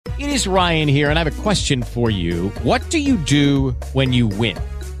It is Ryan here, and I have a question for you. What do you do when you win?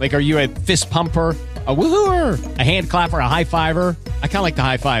 Like, are you a fist pumper, a woohooer, a hand clapper, a high fiver? I kind of like the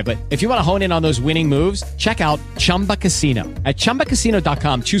high five, but if you want to hone in on those winning moves, check out Chumba Casino. At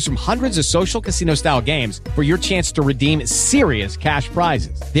ChumbaCasino.com, choose from hundreds of social casino-style games for your chance to redeem serious cash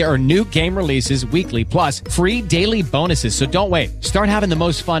prizes. There are new game releases weekly, plus free daily bonuses. So don't wait. Start having the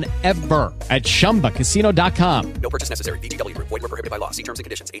most fun ever at ChumbaCasino.com. No purchase necessary. VGW Group. Void where prohibited by law. See terms and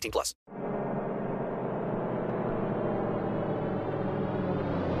conditions. 18 plus.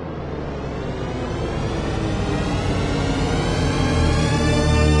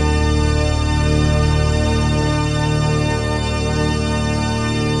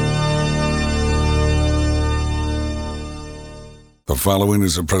 The following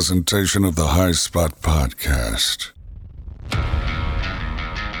is a presentation of the High Spot Podcast.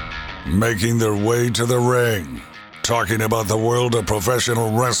 Making their way to the ring, talking about the world of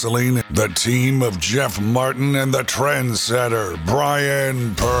professional wrestling, the team of Jeff Martin and the trendsetter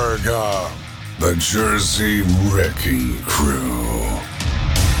Brian Perga, the Jersey Wrecking Crew.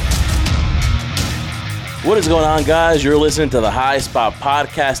 What is going on, guys? You're listening to the High Spot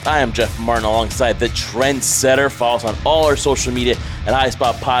Podcast. I am Jeff Martin alongside the Trendsetter. Follow us on all our social media at High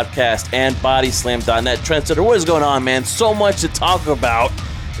Spot Podcast and BodySlam.net. Trendsetter, what is going on, man? So much to talk about.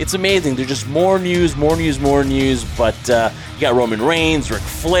 It's amazing. There's just more news. But you got Roman Reigns, Ric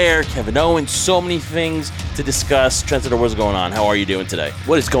Flair, Kevin Owens, so many things to discuss. Trendsetter, what's going on? How are you doing today?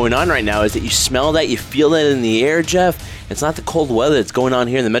 What is going on right now is that you smell that, you feel that in the air, Jeff. It's not the cold weather that's going on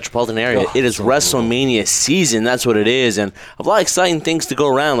here in the metropolitan area. It is WrestleMania season. That's what it is. And a lot of exciting things to go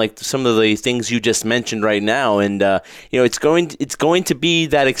around, like some of the things you just mentioned right now. And, it's going to be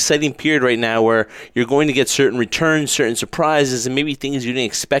that exciting period right now where you're going to get certain returns, certain surprises, and maybe things you didn't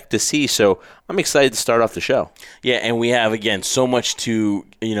expect to see. So I'm excited to start off the show. Yeah, and we have, again, so much to,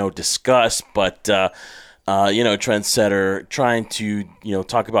 discuss, but... Trendsetter, trying to,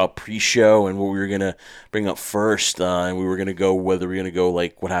 talk about pre-show and what we were going to bring up first. And we were going to go, whether we're going to go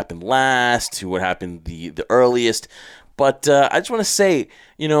like what happened last to what happened the earliest. But I just want to say,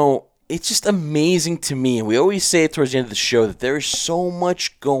 it's just amazing to me, and we always say it towards the end of the show, that there is so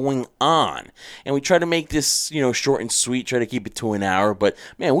much going on. And we try to make this, short and sweet, try to keep it to an hour. But,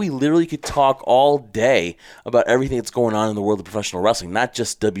 man, we literally could talk all day about everything that's going on in the world of professional wrestling, not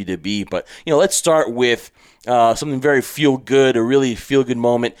just WWE. But, let's start with something very feel-good, a really feel-good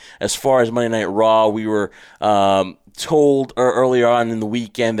moment. As far as Monday Night Raw, we were told earlier on in the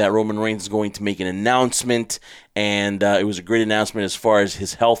weekend that Roman Reigns is going to make an announcement, and it was a great announcement as far as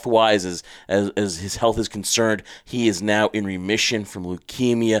his health-wise, as his health is concerned. He is now in remission from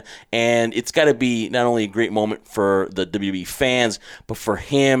leukemia, and it's got to be not only a great moment for the WWE fans, but for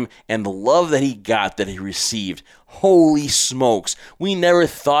him and the love that he got, that he received. Holy smokes. We never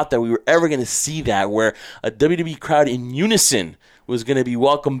thought that we were ever going to see that, where a WWE crowd in unison was going to be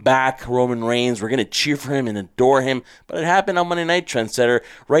welcome back Roman Reigns. We're going to cheer for him and adore him. But it happened on Monday Night, Trendsetter.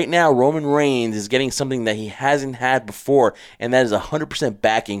 Right now, Roman Reigns is getting something that he hasn't had before, and that is 100%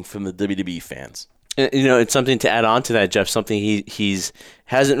 backing from the WWE fans. It's something to add on to that, Jeff, something he's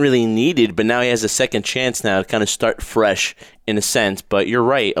hasn't really needed, but now he has a second chance now to kind of start fresh in a sense. But you're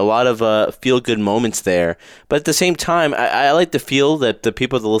right, a lot of feel-good moments there. But at the same time, I like to feel that the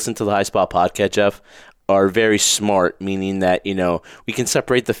people that listen to the High Spot Podcast, Jeff, are very smart, meaning that, we can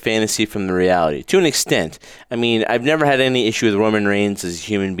separate the fantasy from the reality to an extent. I mean, I've never had any issue with Roman Reigns as a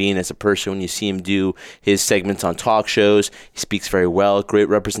human being, as a person. When you see him do his segments on talk shows, he speaks very well, great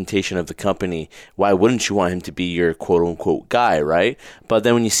representation of the company. Why wouldn't you want him to be your quote-unquote guy, right? But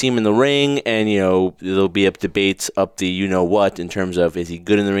then when you see him in the ring and, there'll be debates up the you-know-what in terms of, is he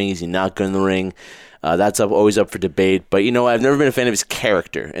good in the ring, is he not good in the ring? That's always up for debate. But, I've never been a fan of his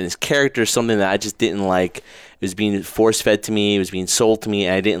character. And his character is something that I just didn't like. It was being force-fed to me. It was being sold to me,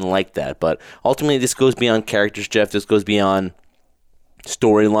 and I didn't like that. But ultimately, this goes beyond characters, Jeff. This goes beyond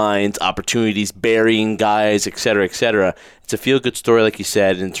storylines, opportunities, burying guys, etc., etc. It's a feel-good story, like you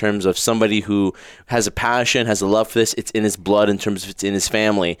said, in terms of somebody who has a passion, has a love for this. It's in his blood in terms of it's in his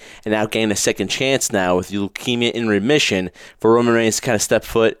family. And now getting a second chance now with leukemia in remission for Roman Reigns to kind of step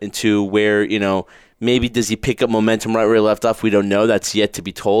foot into where, maybe does he pick up momentum right where he left off? We don't know. That's yet to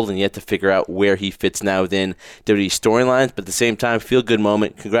be told and yet to figure out where he fits now within WWE storylines. But at the same time, feel-good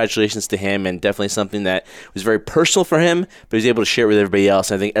moment. Congratulations to him, and definitely something that was very personal for him, but he was able to share it with everybody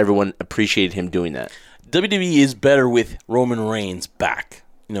else. I think everyone appreciated him doing that. WWE is better with Roman Reigns back.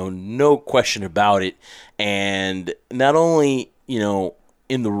 No question about it. And not only,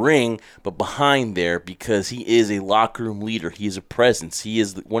 in the ring, but behind there, because he is a locker room leader. He is a presence. He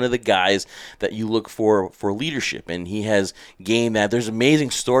is one of the guys that you look for leadership, and he has gained that. There's an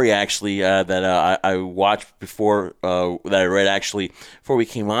amazing story, actually, that I watched before, that I read, actually, before we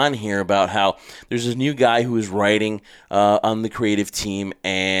came on here, about how there's this new guy who is writing on the creative team,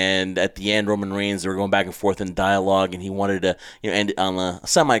 and at the end, Roman Reigns, they were going back and forth in dialogue, and he wanted to end it on a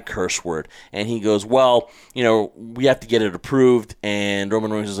semi-curse word, and he goes, well, we have to get it approved, and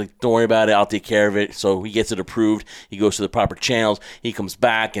Roman Reigns is like, don't worry about it, I'll take care of it. So he gets it approved, he goes to the proper channels, he comes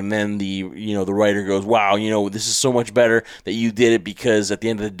back, and then the writer goes, wow, this is so much better that you did it, because at the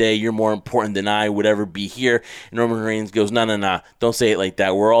end of the day, you're more important than I would ever be here. And Roman Reigns goes, no, don't say it like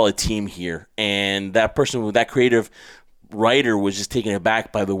that, we're all a team here. And that person, with that creative writer, was just taken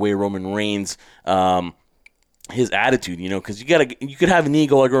aback by the way Roman Reigns, his attitude, because you could have an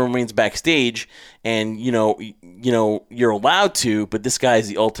ego like Roman Reigns backstage, and you're allowed to, but this guy is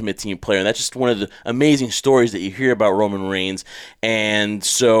the ultimate team player, and that's just one of the amazing stories that you hear about Roman Reigns. And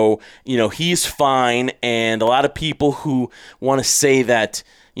so he's fine, and a lot of people who want to say that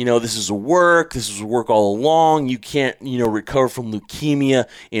this is a work all along. You can't, recover from leukemia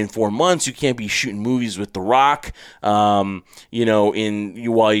in 4 months. You can't be shooting movies with The Rock, while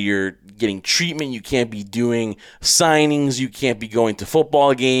you're getting treatment. You can't be doing signings. You can't be going to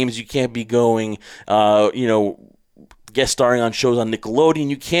football games. You can't be going, guest starring on shows on Nickelodeon.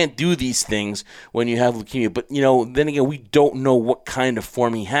 You can't do these things when you have leukemia. But, then again, we don't know what kind of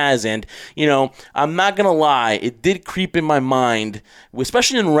form he has. And, I'm not going to lie, it did creep in my mind,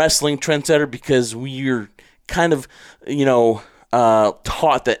 especially in wrestling, Trendsetter, because we're kind of,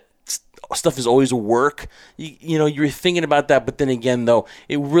 taught that stuff is always a work. You're thinking about that, but then again, though,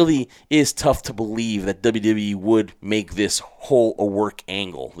 it really is tough to believe that WWE would make this whole a work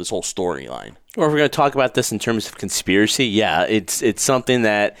angle, this whole storyline. Or if we're going to talk about this in terms of conspiracy, yeah, it's something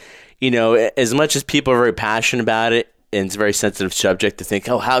that, as much as people are very passionate about it, and it's a very sensitive subject to think,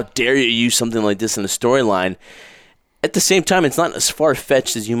 oh, how dare you use something like this in a storyline? At the same time, it's not as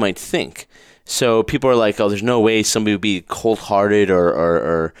far-fetched as you might think. So people are like, oh, there's no way somebody would be cold-hearted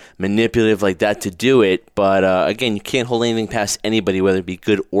or manipulative like that to do it. But again, you can't hold anything past anybody, whether it be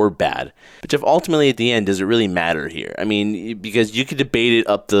good or bad. But Jeff, ultimately at the end, does it really matter here? I mean, because you could debate it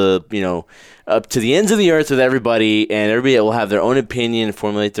up to the ends of the earth with everybody, and everybody will have their own opinion and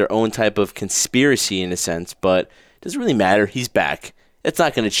formulate their own type of conspiracy in a sense. But does it really matter? He's back. It's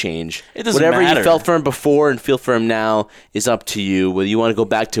not going to change. It doesn't Whatever matter. you felt for him before and feel for him now is up to you. Whether you want to go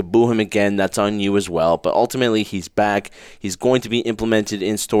back to boo him again, that's on you as well. But ultimately, he's back. He's going to be implemented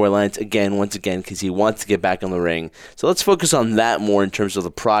in storylines once again, because he wants to get back on the ring. So let's focus on that more in terms of the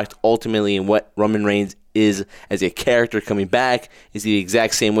product ultimately, and what Roman Reigns is as a character coming back. Is he the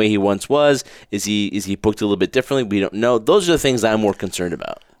exact same way he once was? Is he booked a little bit differently? We don't know. Those are the things I'm more concerned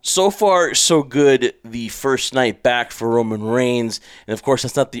about. So far, so good the first night back for Roman Reigns. And, of course,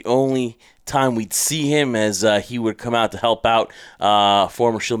 that's not the only time we'd see him, as he would come out to help out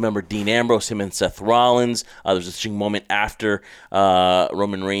former Shield member Dean Ambrose, him and Seth Rollins. There's a interesting moment after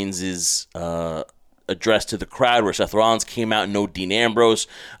Roman Reigns' address to the crowd where Seth Rollins came out and no Dean Ambrose.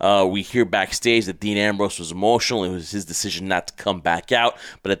 We hear backstage that Dean Ambrose was emotional. It was his decision not to come back out.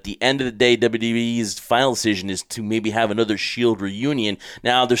 But at the end of the day, WWE's final decision is to maybe have another Shield reunion.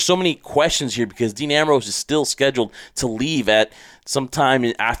 Now, there's so many questions here because Dean Ambrose is still scheduled to leave at sometime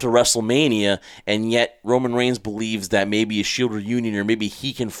after WrestleMania, and yet Roman Reigns believes that maybe a Shield reunion, or maybe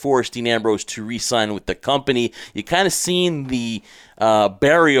he can force Dean Ambrose to re-sign with the company. You kind of seen the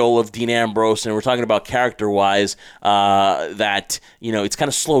burial of Dean Ambrose, and we're talking about character-wise, that, it's kind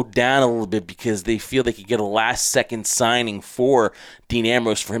of slowed down a little bit because they feel they could get a last-second signing for Dean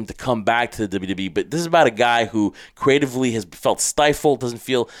Ambrose for him to come back to the WWE. But this is about a guy who creatively has felt stifled, doesn't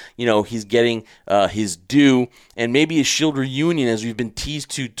feel, he's getting his due, and maybe a Shield reunion, as we've been teased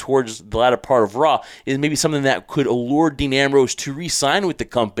to towards the latter part of Raw, is maybe something that could allure Dean Ambrose to re-sign with the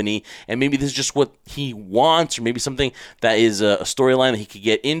company, and maybe this is just what he wants, or maybe something that is a storyline that he could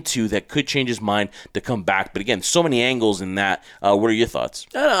get into that could change his mind to come back. But again, so many angles in that. What are your thoughts?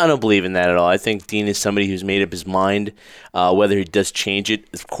 I don't believe in that at all. I think Dean is somebody who's made up his mind. Whether he does change it,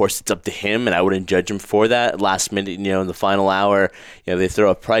 of course, it's up to him, and I wouldn't judge him for that. Last minute, in the final hour, they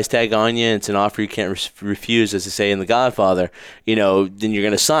throw a price tag on you, and it's an offer you can't refuse, as they say in The Godfather. Then you're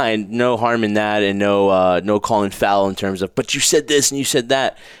going to sign. No harm in that, and no calling foul in terms of, but you said this and you said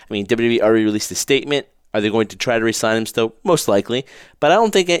that. I mean, WWE already released a statement. Are they going to try to re-sign him still? Most likely. But I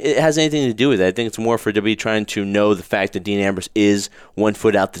don't think it has anything to do with it. I think it's more for WWE trying to know the fact that Dean Ambrose is 1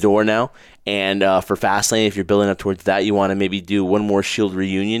 foot out the door now. And for Fastlane, if you're building up towards that, you want to maybe do one more Shield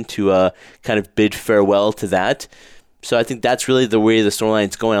reunion to kind of bid farewell to that. So I think that's really the way the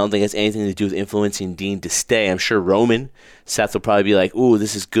storyline's going. I don't think it has anything to do with influencing Dean to stay. I'm sure Seth will probably be like, "Ooh,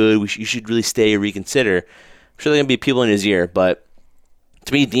 this is good. You should really stay or reconsider." I'm sure there are going to be people in his ear, but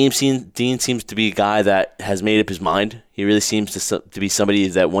to me, Dean seems to be a guy that has made up his mind. He really seems to be somebody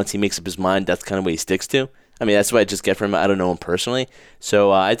that once he makes up his mind, that's kind of what he sticks to. I mean, that's what I just get from him. I don't know him personally.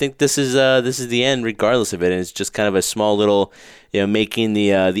 So I think this is the end regardless of it. And it's just kind of a small little, making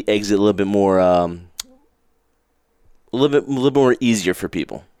the exit a little bit more a little bit more easier for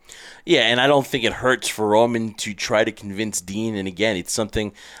people. Yeah, and I don't think it hurts for Roman to try to convince Dean. And again, it's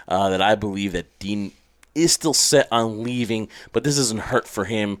something that I believe that Dean is still set on leaving, but this doesn't hurt for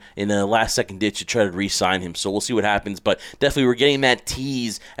him in the last-second ditch to try to re-sign him. So we'll see what happens. But definitely we're getting that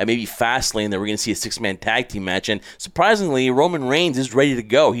tease at maybe Fastlane that we're going to see a six-man tag team match. And surprisingly, Roman Reigns is ready to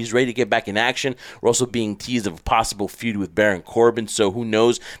go. He's ready to get back in action. We're also being teased of a possible feud with Baron Corbin. So who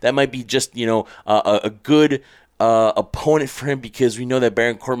knows? That might be just, a good opponent for him, because we know that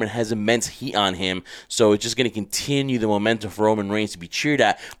Baron Corbin has immense heat on him, so it's just going to continue the momentum for Roman Reigns to be cheered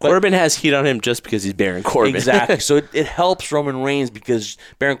at. But Corbin has heat on him just because he's Baron Corbin. Exactly. So it helps Roman Reigns because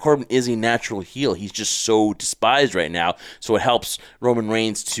Baron Corbin is a natural heel. He's just so despised right now, so it helps Roman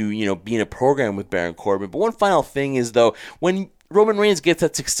Reigns to be in a program with Baron Corbin. But one final thing is, though, when Roman Reigns gets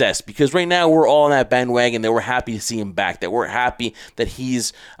that success, because right now we're all on that bandwagon that we're happy to see him back, that we're happy that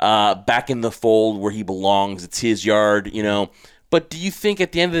he's back in the fold where he belongs. It's his yard, But do you think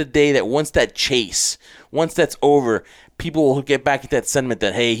at the end of the day that once that's over, people will get back at that sentiment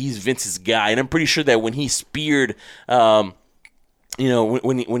that, hey, he's Vince's guy? And I'm pretty sure that when he speared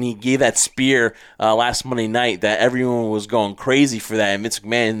when he gave that spear last Monday night, that everyone was going crazy for that, and Vince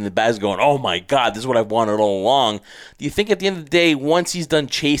McMahon in the back's going, "Oh my God, this is what I've wanted all along." Do you think at the end of the day, once he's done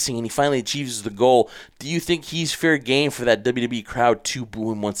chasing and he finally achieves the goal, do you think he's fair game for that WWE crowd to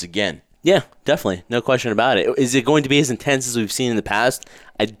boo him once again? Yeah, definitely. No question about it. Is it going to be as intense as we've seen in the past?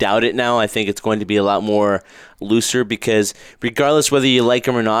 I doubt it now. I think it's going to be a lot more looser, because regardless whether you like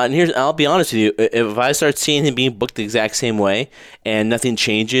him or not, and I'll be honest with you, if I start seeing him being booked the exact same way and nothing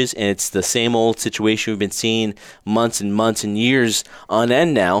changes and it's the same old situation we've been seeing months and months and years on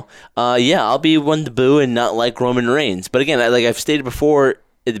end now, I'll be one to boo and not like Roman Reigns. But again, like I've stated before,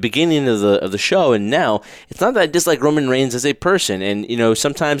 at the beginning of the show and now, it's not that I dislike Roman Reigns as a person, and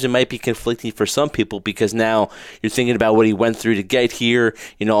sometimes it might be conflicting for some people, because now you're thinking about what he went through to get here,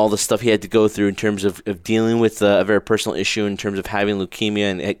 all the stuff he had to go through in terms of dealing with a very personal issue in terms of having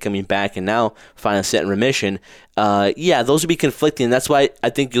leukemia and coming back and now finally set in remission. Those would be conflicting, and that's why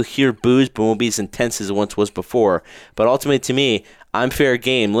I think you'll hear boos, but won't be as intense as it once was before. But ultimately, to me, I'm fair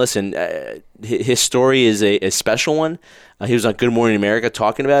game. Listen, his story is a special one. He was on Good Morning America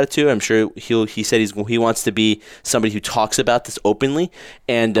talking about it too. I'm sure he said he wants to be somebody who talks about this openly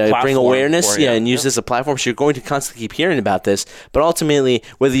and bring awareness, and use this as a platform. So you're going to constantly keep hearing about this. But ultimately,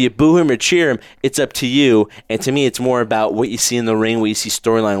 whether you boo him or cheer him, it's up to you. And to me, it's more about what you see in the ring, what you see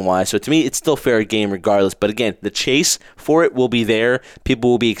storyline-wise. So to me, it's still fair game regardless. But again, the chase for it will be there. People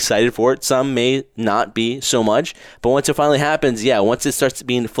will be excited for it. Some may not be so much. But once it finally happens, once it starts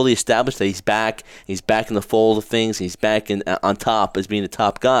being fully established that he's back in the fold of things, he's back on top as being the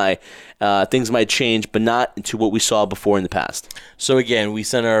top guy, things might change, but not to what we saw before in the past. So again, we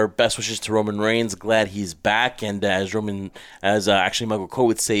send our best wishes to Roman Reigns. Glad he's back, and as actually Michael Cole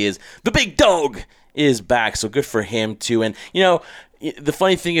would say, is the big dog is back. So good for him too. And the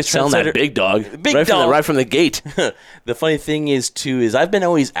funny thing is, sound that big dog, right from the gate. The funny thing is I've been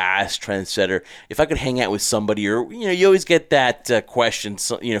always asked, Trendsetter, if I could hang out with somebody, or you always get that question.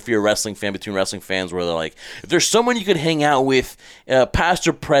 So, if you're a wrestling fan, between wrestling fans, where they're like, if there's someone you could hang out with, past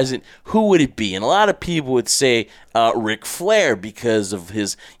or present, who would it be? And a lot of people would say Ric Flair, because of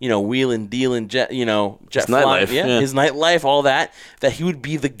his wheeling, dealing, jet his flying, nightlife, his nightlife, all that. That he would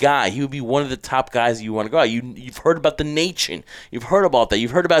be the guy. He would be one of the top guys you want to go out. You've heard about the Nation. You've heard about that.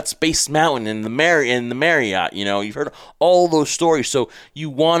 You've heard about Space Mountain and the Marriott. You've heard all those stories. So you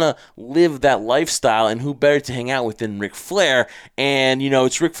want to live that lifestyle, and who better to hang out with than Ric Flair? And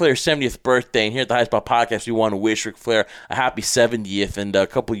it's Ric Flair's 70th birthday, and here at the High Spot Podcast, we want to wish Ric Flair a happy 70th. And a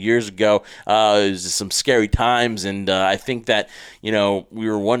couple of years ago, it was some scary times, and I think that we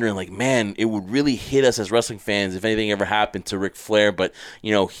were wondering, like, man, it would really hit us as wrestling fans if anything ever happened to Ric Flair. But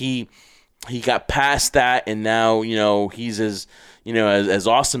he got past that, and now he's as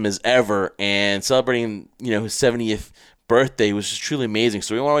awesome as ever, and celebrating his 70th birthday was just truly amazing.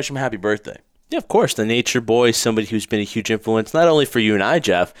 So we want to wish him a happy birthday. Yeah, of course. The Nature Boy, somebody who's been a huge influence, not only for you and I,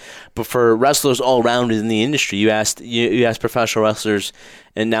 Jeff, but for wrestlers all around in the industry. You asked professional wrestlers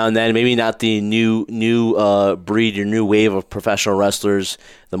and then, maybe not the new breed or new wave of professional wrestlers,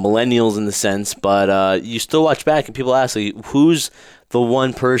 the millennials in the sense, but you still watch back and people ask, like, who's the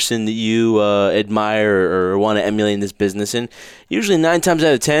one person that you admire or want to emulate in this business? And usually 9 times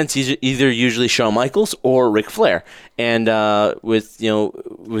out of 10, it's usually Shawn Michaels or Ric Flair, and with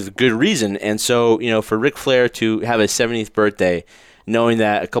good reason. And so, for Ric Flair to have his 70th birthday, knowing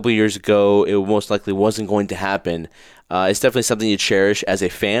that a couple of years ago it most likely wasn't going to happen, it's definitely something you cherish as a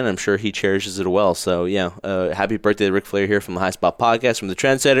fan. I'm sure he cherishes it well. So, happy birthday to Ric Flair here from the High Spot Podcast, from the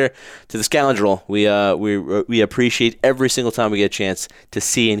Trendsetter to the Scoundrel. We appreciate every single time we get a chance to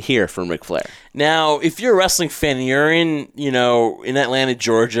see and hear from Ric Flair. Now, if you're a wrestling fan and you're in Atlanta,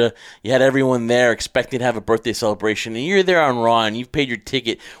 Georgia, you had everyone there expecting to have a birthday celebration, and you're there on Raw and you've paid your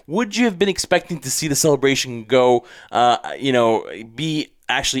ticket, would you have been expecting to see the celebration go, be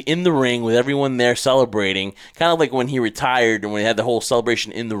actually in the ring with everyone there celebrating, kind of like when he retired and when he had the whole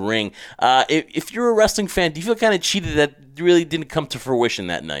celebration in the ring? If you're a wrestling fan, do you feel kind of cheated that really didn't come to fruition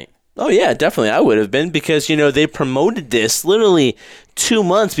that night? Oh, yeah, definitely. I would have been, because, they promoted this literally 2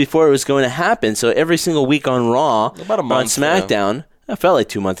 months before it was going to happen. So every single week on Raw, about a month, on SmackDown, I felt like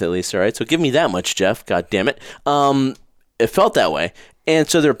 2 months at least, all right? So give me that much, Jeff. God damn it. It felt that way. And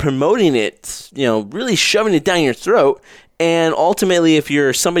so they're promoting it, really shoving it down your throat. And ultimately, if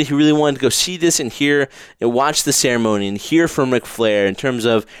you're somebody who really wanted to go see this and hear and watch the ceremony and hear from Ric Flair in terms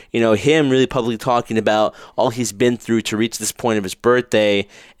of, him really publicly talking about all he's been through to reach this point of his birthday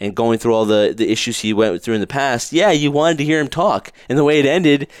and going through all the issues he went through in the past, you wanted to hear him talk. And the way it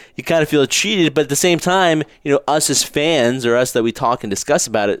ended, you kind of feel cheated. But at the same time, us as fans, or us that we talk and discuss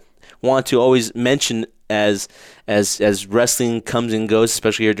about it, want to always mention as wrestling comes and goes,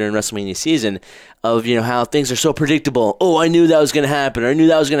 especially here during WrestleMania season, of how things are so predictable. Oh, I knew that was going to happen, or I knew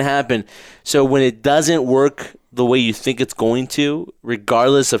that was going to happen. So when it doesn't work the way you think it's going to,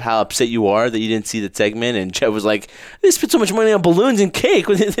 regardless of how upset you are that you didn't see the segment, and Jeff was like, they spent so much money on balloons and cake.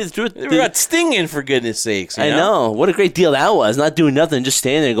 They got Sting in, for goodness sakes. I know. What a great deal that was. Not doing nothing, just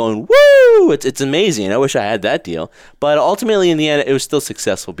standing there going, woo! It's amazing. I wish I had that deal. But ultimately, in the end, it was still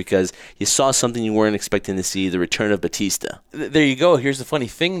successful because you saw something you weren't expecting to see, the return of Batista. There you go. Here's the funny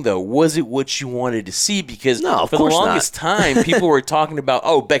thing, though. Was it what you wanted to see? Because no, for the longest time, people were talking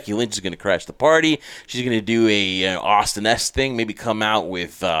about, Becky Lynch is going to crash the party. She's going to do a Austin-esque thing, maybe come out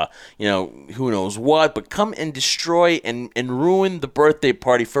with, who knows what, but come and destroy and ruin the birthday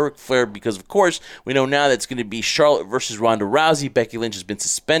party for Ric Flair, because, of course, we know now that it's going to be Charlotte versus Ronda Rousey. Becky Lynch has been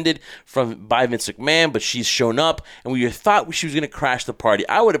suspended by Vince McMahon, but she's shown up, and we thought she was going to crash the party.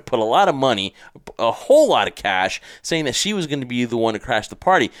 I would have put a lot of money, a whole lot of cash, saying that she was going to be the one to crash the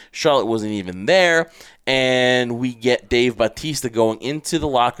party. Charlotte wasn't even there. And we get Dave Bautista going into the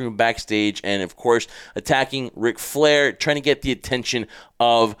locker room backstage and, of course, attacking Ric Flair, trying to get the attention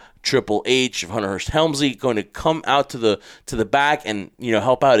of Triple H, of Hunter Hearst Helmsley, going to come out to the back and,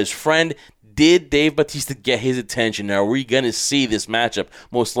 help out his friend. Did Dave Bautista get his attention? Now, are we going to see this matchup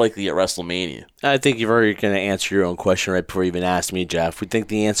most likely at WrestleMania? I think you've already going to answer your own question right before you even asked me, Jeff. We think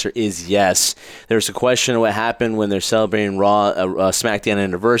the answer is yes. There's a question of what happened when they're celebrating Raw SmackDown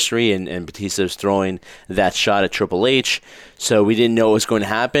anniversary, and Batista was throwing that shot at Triple H. So we didn't know what was going to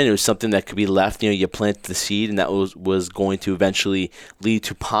happen. It was something that could be left. You plant the seed, and that was going to eventually lead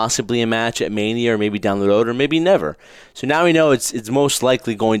to possibly a match at Mania, or maybe down the road, or maybe never. So now we know it's most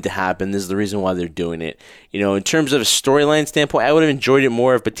likely going to happen. This is the reason why they're doing it. In terms of a storyline standpoint, I would have enjoyed it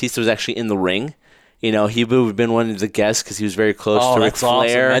more if Batista was actually in the ring. He would have been one of the guests because he was very close to Ric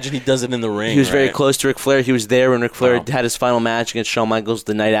Flair. Awesome. Imagine he does it in the ring. He was very close to Ric Flair. He was there when Ric Flair had his final match against Shawn Michaels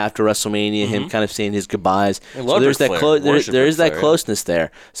the night after WrestleMania, him kind of saying his goodbyes. So there's that closeness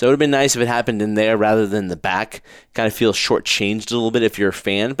there. So it would have been nice if it happened in there rather than the back. Kind of feels shortchanged a little bit if you're a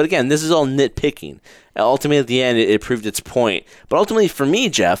fan. But again, this is all nitpicking. Ultimately, at the end, it proved its point. But ultimately, for me,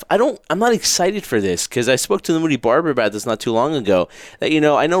 Jeff, I'm not excited for this because I spoke to the Moody Barber about this not too long ago. That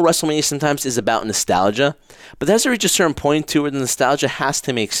I know WrestleMania sometimes is about nostalgia, but there has to reach a certain point to where the nostalgia has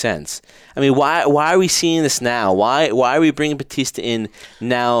to make sense. I mean, why are we seeing this now? Why are we bringing Batista in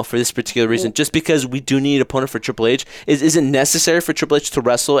now for this particular reason? Just because we do need an opponent for Triple H? Is it necessary for Triple H to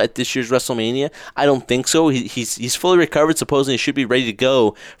wrestle at this year's WrestleMania? I don't think so. He's fully recovered. Supposedly, he should be ready to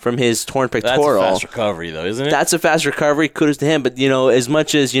go from his torn pectoral. That's a fast recovery, though, isn't it? That's a fast recovery. Kudos to him. But, as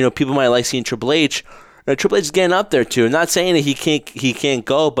much as, people might like seeing Triple H, Triple H is getting up there too. I'm not saying that he can't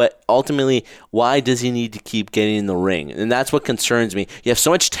go, but ultimately, why does he need to keep getting in the ring? And that's what concerns me. You have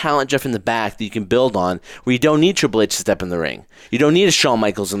so much talent, Jeff, in the back that you can build on, where you don't need Triple H to step in the ring. You don't need a Shawn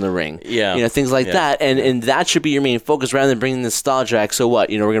Michaels in the ring. Yeah. Things like that. And that should be your main focus rather than bringing nostalgia back. So what?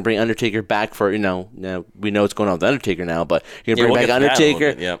 We're going to bring Undertaker back for, now we know what's going on with Undertaker now, but you're going to bring back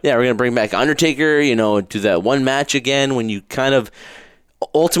Undertaker. Yeah, we're going to bring back Undertaker, do that one match again when you kind of.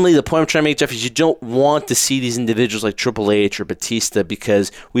 Ultimately, the point I'm trying to make, Jeff, is you don't want to see these individuals like Triple H or Batista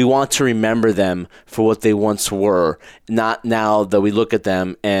because we want to remember them for what they once were, not now that we look at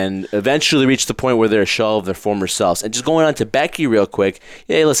them and eventually reach the point where they're a shell of their former selves. And just going on to Becky real quick,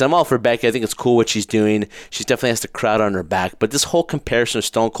 hey, listen, I'm all for Becky. I think it's cool what she's doing. She definitely has the crowd on her back. But this whole comparison of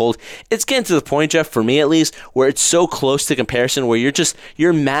Stone Cold, it's getting to the point, Jeff, for me at least, where it's so close to comparison where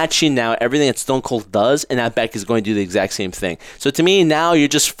you're matching now everything that Stone Cold does, and now Becky's going to do the exact same thing. So to me, now you're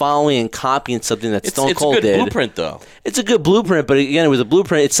just following and copying something that Stone Cold did. It's a good blueprint, though. It's a good blueprint, but again, with a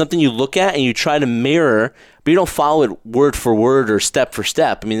blueprint, it's something you look at and you try to mirror, but you don't follow it word for word or step for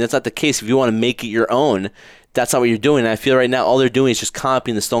step. I mean, that's not the case. If you want to make it your own, that's not what you're doing. And I feel right now all they're doing is just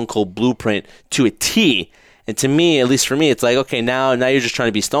copying the Stone Cold blueprint to a T. And to me, at least for me, it's like, okay, now you're just trying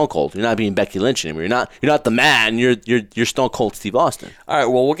to be Stone Cold. You're not being Becky Lynch anymore. You're not the man. You're Stone Cold Steve Austin. All right,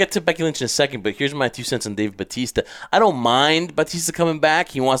 well, we'll get to Becky Lynch in a second, but here's my 2 cents on Dave Batista. I don't mind Batista coming back.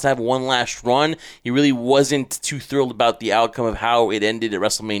 He wants to have one last run. He really wasn't too thrilled about the outcome of how it ended at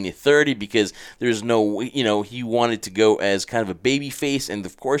WrestleMania 30 because there's no, he wanted to go as kind of a baby face, and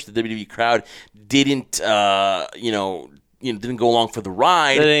of course the WWE crowd didn't, didn't go along for the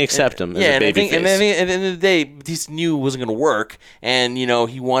ride. They didn't accept him as a babyface. And then at the end of the day, Batista knew it wasn't going to work, and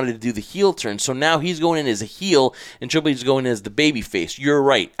he wanted to do the heel turn. So now he's going in as a heel, and Triple H is going in as the babyface. You're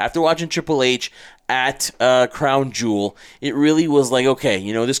right. After watching Triple H at Crown Jewel, it really was like, okay,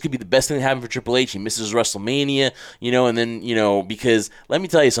 this could be the best thing that happened for Triple H. He misses WrestleMania, and then, because let me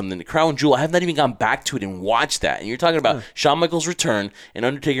tell you something, the Crown Jewel, I have not even gone back to it and watched that. And you're talking about Shawn Michaels' return and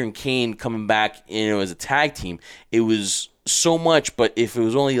Undertaker and Kane coming back, as a tag team. It was so much, but if it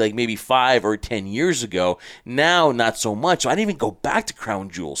was only like maybe 5 or 10 years ago, now not so much. So I didn't even go back to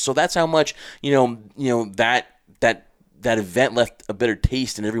Crown Jewel. So that's how much, that event left a bitter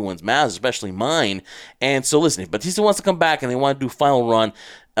taste in everyone's mouths, especially mine. And so listen, if Batista wants to come back and they want to do a final run,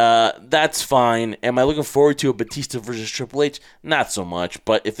 that's fine. Am I looking forward to a Batista versus Triple H? Not so much.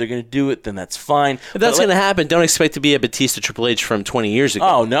 But if they're going to do it, then that's fine. If that's going to happen, don't expect to be a Batista Triple H from 20 years ago.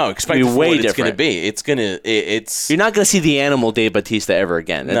 Oh, no. Expect it to be way what different. It's going to be. You're not going to see the animal Dave Batista ever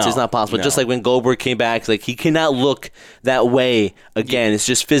again. That's just not possible. No. Just like when Goldberg came back, like he cannot look that way again. It's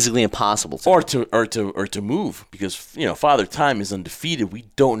just physically impossible. To move because Father Time is undefeated. We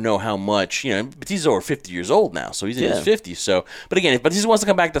don't know how much. Batista's over 50 years old now, so he's in his 50s. So, but again, if Batista wants to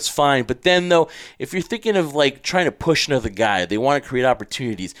come back, that's fine. But then though, if you're thinking of like trying to push another guy, they want to create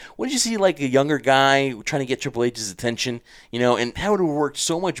opportunities. Wouldn't you see like a younger guy trying to get Triple H's attention? And how would it work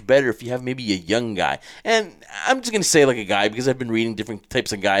so much better if you have maybe a young guy? And I'm just gonna say like a guy because I've been reading different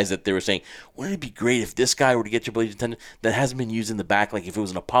types of guys that they were saying, wouldn't it be great if this guy were to get Triple H's attention that hasn't been used in the back, like if it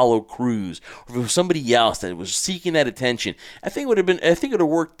was an Apollo Crews or if it was somebody else that was seeking that attention? I think it would have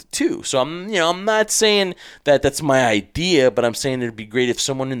worked too. So I'm not saying that that's my idea, but I'm saying it'd be great if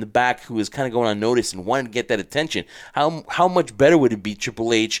someone in the back who is kind of going unnoticed and wanted to get that attention. How much better would it be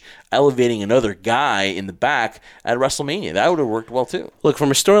Triple H elevating another guy in the back at WrestleMania? That would have worked well too. Look,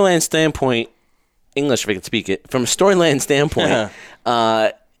 from a storyline standpoint, English if I can speak it, from a storyline standpoint,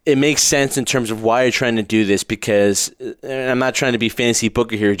 it makes sense in terms of why you're trying to do this because I'm not trying to be fantasy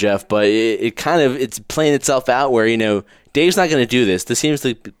booker here, Jeff, but it's playing itself out where, Dave's not going to do this. This seems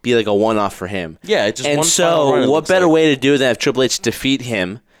to be like a one-off for him. Yeah, it's just and one so final run, what better way to do it than have Triple H defeat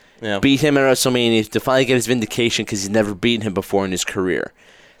him, beat him at WrestleMania to finally get his vindication because he's never beaten him before in his career.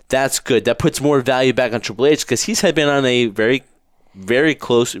 That's good. That puts more value back on Triple H because he's been on a very, very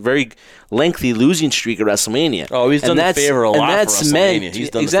close, very lengthy losing streak at WrestleMania. Oh, he's done the favor a lot for WrestleMania. He's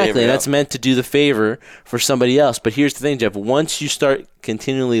done exactly, the favor, and that's meant to do the favor for somebody else. But here's the thing, Jeff. Once you start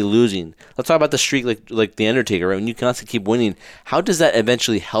continually losing, let's talk about the streak like The Undertaker, right? When you constantly keep winning, how does that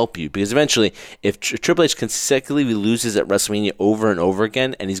eventually help you? Because eventually, if Triple H consecutively loses at WrestleMania over and over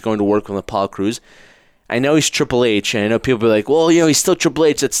again, and he's going to work with Apollo Crews, I know he's Triple H, and I know people be like, well, he's still Triple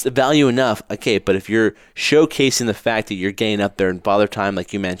H. That's value enough. Okay, but if you're showcasing the fact that you're getting up there and Father Time,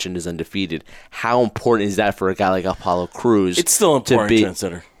 like you mentioned, is undefeated, how important is that for a guy like Apollo Crews? It's still important,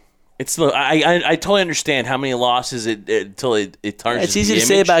 Trendsetter. It's I totally understand how many losses until it tarnishes. It's easy the to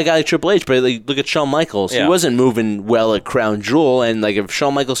say image. about a guy like Triple H, but like, look at Shawn Michaels. Yeah. He wasn't moving well at Crown Jewel, and like if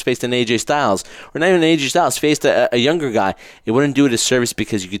Shawn Michaels faced an AJ Styles, or not even AJ Styles, faced a younger guy, it wouldn't do it a service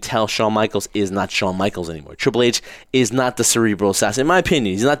because you could tell Shawn Michaels is not Shawn Michaels anymore. Triple H is not the cerebral assassin. In my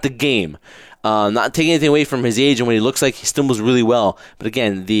opinion, he's not the game. Not taking anything away from his age and what he looks like, he still moves really well. But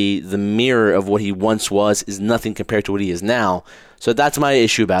again, the mirror of what he once was is nothing compared to what he is now. So that's my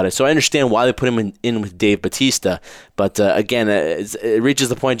issue about it. So I understand why they put him in with Dave Bautista. But again, it reaches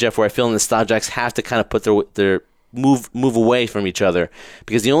the point, Jeff, where I feel the Nostalgia Jacks have to kind of put their move away from each other.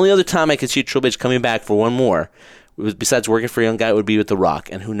 Because the only other time I could see Triple H coming back for one more, besides working for a young guy, would be with The Rock.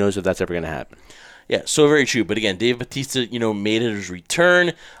 And who knows if that's ever going to happen. Yeah, so very true. But again, Dave Bautista, made his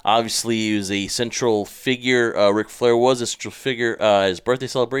return. Obviously, he was a central figure. Ric Flair was a central figure at his birthday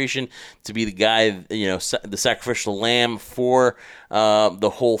celebration to be the guy, the sacrificial lamb for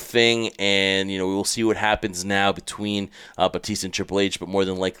the whole thing. And, we will see what happens now between Batista and Triple H, but more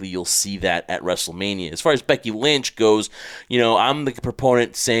than likely you'll see that at WrestleMania. As far as Becky Lynch goes, I'm the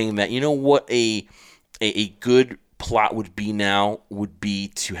proponent saying that, what a good plot would be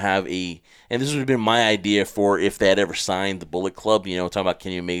to have and this would have been my idea for if they had ever signed the Bullet Club, talking about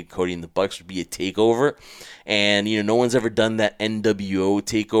Kenny Omega, Cody, and the Bucks, would be a takeover. And, no one's ever done that NWO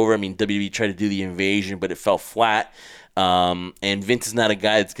takeover. I mean, WWE tried to do the Invasion, but it fell flat. And Vince is not a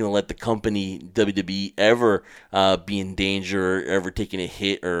guy that's going to let the company WWE ever be in danger, or ever taking a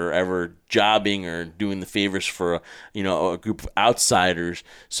hit, or ever jobbing or doing the favors for a group of outsiders.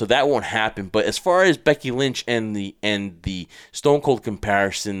 So that won't happen. But as far as Becky Lynch and the Stone Cold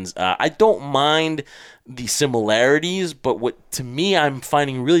comparisons, I don't mind the similarities, but what to me I'm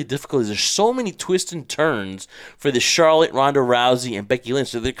finding really difficult is there's so many twists and turns for the Charlotte, Ronda Rousey, and Becky Lynch.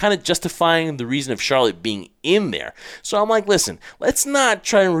 So they're kind of justifying the reason of Charlotte being in there. So I'm like, listen, let's not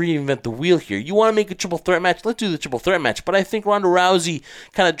try and reinvent the wheel here. You want to make a triple threat match? Let's do the triple threat match. But I think Ronda Rousey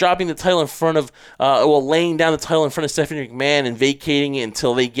kind of dropping the title in front of, laying down the title in front of Stephanie McMahon and vacating it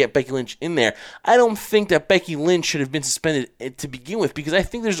until they get Becky Lynch in there. I don't think that Becky Lynch should have been suspended to begin with, because I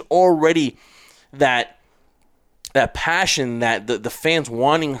think there's already that passion, that the fans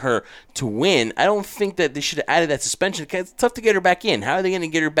wanting her to win. I don't think that they should have added that suspension, because it's tough to get her back in. How are they going to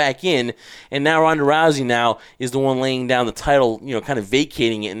get her back in? And now Ronda Rousey now is the one laying down the title, kind of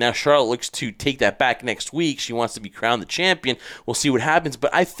vacating it. And now Charlotte looks to take that back next week. She wants to be crowned the champion. We'll see what happens.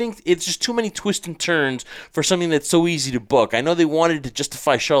 But I think it's just too many twists and turns for something that's so easy to book. I know they wanted to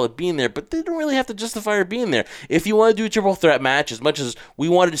justify Charlotte being there, but they don't really have to justify her being there. If you want to do a triple threat match, as much as we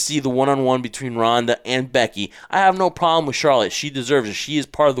wanted to see the one-on-one between Ronda and Becky, I have no problem with Charlotte. She deserves it. She is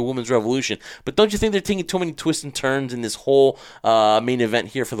part of the women's revolution. But don't you think they're taking too many twists and turns in this whole main event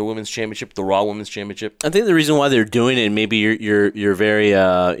here for the women's championship, the Raw Women's Championship? I think the reason why they're doing it, and maybe you're very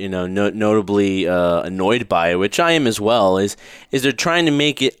notably annoyed by it, which I am as well, is they're trying to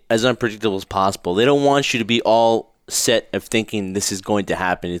make it as unpredictable as possible. They don't want you to be all set of thinking this is going to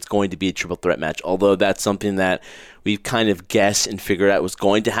happen. It's going to be a triple threat match, although that's something that we've kind of guessed and figured out was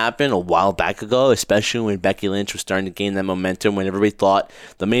going to happen a while back ago, especially when Becky Lynch was starting to gain that momentum, when everybody thought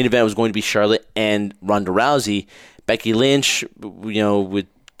the main event was going to be Charlotte and Ronda Rousey. Becky Lynch,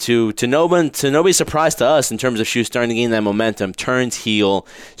 to nobody's surprise to us in terms of she was starting to gain that momentum, turns heel,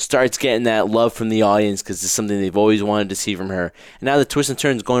 starts getting that love from the audience because it's something they've always wanted to see from her. And now the twists and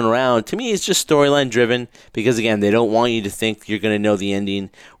turns going around, to me, it's just storyline driven, because again, they don't want you to think you're going to know the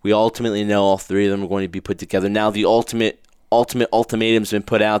ending. We ultimately know all three of them are going to be put together. Now the ultimate ultimatum's been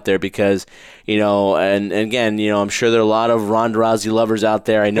put out there because, and again, I'm sure there are a lot of Ronda Rousey lovers out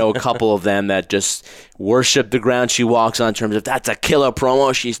there. I know a couple of them that just worship the ground she walks on in terms of that's a killer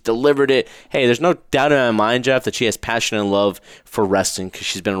promo. She's delivered it. Hey, there's no doubt in my mind, Jeff, that she has passion and love for wrestling because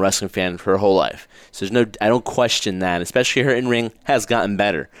she's been a wrestling fan for her whole life. So I don't question that, especially her in-ring has gotten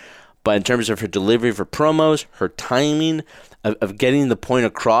better. But in terms of her delivery for promos, her timing of getting the point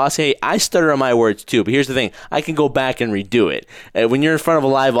across, hey, I stutter on my words too. But here's the thing: I can go back and redo it. When you're in front of a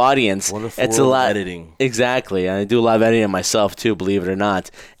live audience, it's a lot. Editing. Exactly. I do a lot of editing myself too, believe it or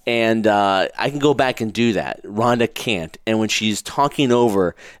not. And I can go back and do that. Ronda can't. And when she's talking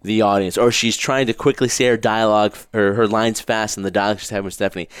over the audience, or she's trying to quickly say her dialogue, or her lines fast, and the dialogue she's having with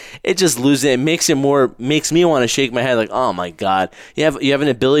Stephanie, it just loses it. It makes me want to shake my head like, oh my God. You have an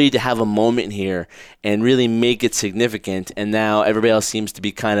ability to have a moment here and really make it significant. And now everybody else seems to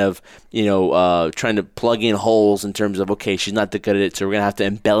be kind of, trying to plug in holes in terms of, okay, she's not that good at it, so we're going to have to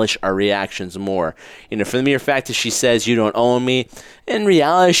embellish our reactions more. For the mere fact that she says, you don't own me, in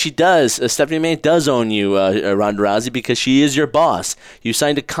reality, she does. Stephanie McMahon does own you, Ronda Rousey, because she is your boss. You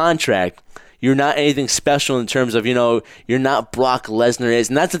signed a contract. You're not anything special in terms of, you're not Brock Lesnar is.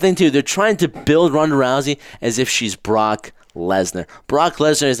 And that's the thing, too. They're trying to build Ronda Rousey as if she's Brock Lesnar. Brock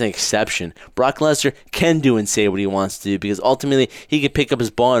Lesnar is an exception. Brock Lesnar can do and say what he wants to do because ultimately he can pick up his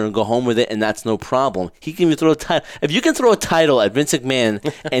ball and go home with it, and that's no problem. He can even throw a title. If you can throw a title at Vince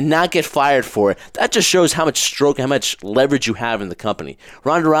McMahon and not get fired for it, that just shows how much stroke, how much leverage you have in the company.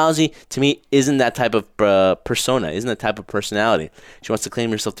 Ronda Rousey, to me, isn't that type of persona, isn't that type of personality. She wants to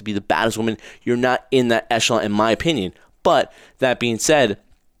claim herself to be the baddest woman. You're not in that echelon, in my opinion. But that being said,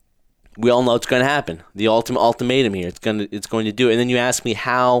 we all know it's going to happen. The ultimate ultimatum here. It's going to do it. And then you ask me,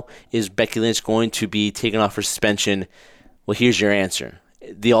 how is Becky Lynch going to be taken off her suspension? Well, here's your answer.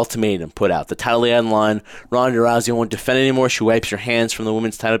 The ultimatum put out. The title on the line. Ronda Rousey won't defend anymore. She wipes her hands from the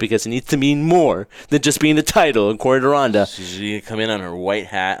women's title because it needs to mean more than just being the title, according to Ronda. She's going to come in on her white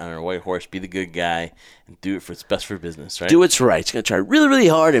hat, on her white horse, be the good guy, and do it for what's best for business, right? Do what's right. She's going to try really, really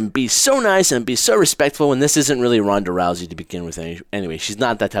hard and be so nice and be so respectful when this isn't really Ronda Rousey to begin with. Anyway, she's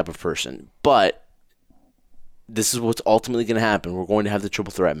not that type of person. But this is what's ultimately going to happen. We're going to have the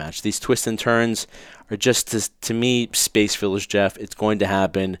triple threat match. These twists and turns are just, to me, space fillers, Jeff. It's going to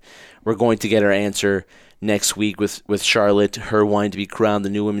happen. We're going to get our answer next week with Charlotte, her wanting to be crowned the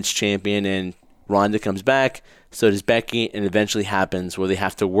new women's champion, and Ronda comes back. So does Becky, and eventually happens where they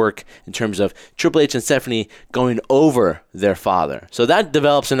have to work in terms of Triple H and Stephanie going over their father. So that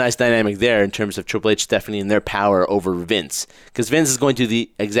develops a nice dynamic there in terms of Triple H, Stephanie, and their power over Vince. Because Vince is going to do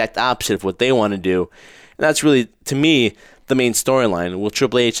the exact opposite of what they want to do. And that's really, to me, the main storyline. Will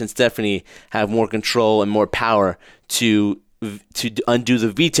Triple H and Stephanie have more control and more power to undo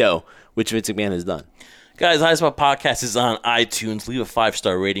the veto, which Vince McMahon has done? Guys, High Spot Podcast is on iTunes. Leave a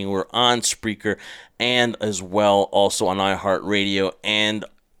 5-star rating. We're on Spreaker and as well also on iHeartRadio, and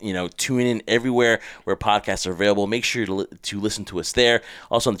tune in everywhere where podcasts are available. Make sure to listen to us there.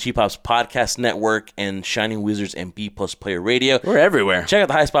 Also on the Cheap Hops Podcast Network and Shining Wizards and B Plus Player Radio. We're everywhere. Check out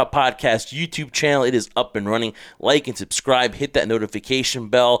the High Spot Podcast YouTube channel. It is up and running. Like and subscribe. Hit that notification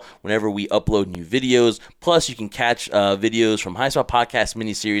bell whenever we upload new videos. Plus, you can catch videos from High Spot Podcast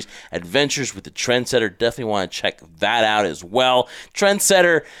miniseries Adventures with the Trendsetter. Definitely want to check that out as well.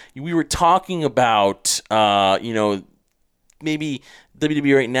 Trendsetter, we were talking about, maybe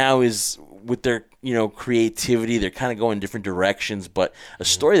WWE right now is with their, creativity. They're kind of going different directions. But a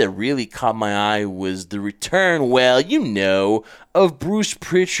story that really caught my eye was the return, of Bruce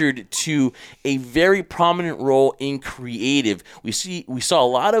Pritchard to a very prominent role in creative. We saw a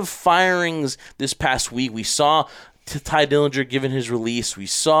lot of firings this past week. We saw Ty Dillinger given his release. We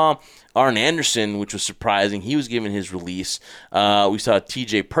saw Arn Anderson, which was surprising. He was given his release. We saw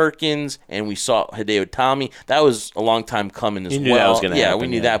T.J. Perkins, and we saw Hideo Itami. That was a long time coming as well. That was gonna happen, we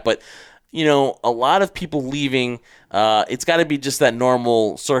knew that. But, a lot of people leaving. It's got to be just that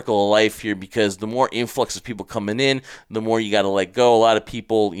normal circle of life here, because the more influx of people coming in, the more you got to let go. A lot of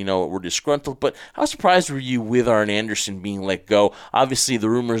people, were disgruntled. But how surprised were you with Arn Anderson being let go? Obviously, the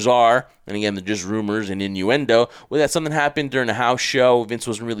rumors are, and again, they're just rumors and innuendo, that something happened during a house show. Vince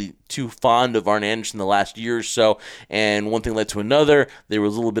wasn't really too fond of Arn Anderson the last year or so, and one thing led to another. There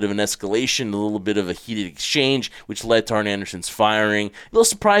was a little bit of an escalation, a little bit of a heated exchange, which led to Arn Anderson's firing. A little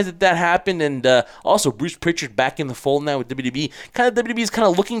surprised that happened, and also Bruce Pritchard back in the fold now with WWE. WWE is kind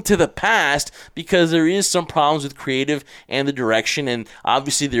of looking to the past because there is some problems with creative and the direction, and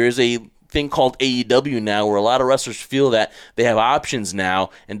obviously there is a thing called AEW now where a lot of wrestlers feel that they have options now,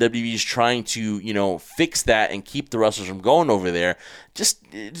 and WWE is trying to fix that and keep the wrestlers from going over there.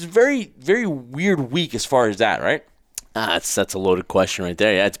 It's a very, very weird week as far as that, right? That's a loaded question right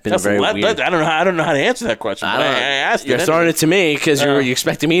there. Yeah, it's been very weird. I don't know how to answer that question. I asked You're throwing it to me because you're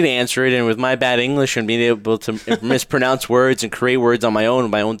expecting me to answer it, and with my bad English and being able to mispronounce words and create words on my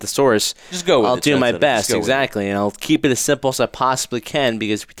own thesaurus, just go with I'll do my best, exactly, and I'll keep it as simple as I possibly can,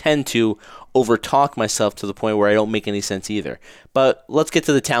 because we tend to overtalk myself to the point where I don't make any sense either. But let's get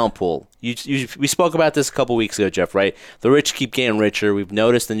to the talent pool. We spoke about this a couple weeks ago, Jeff, right? The rich keep getting richer. We've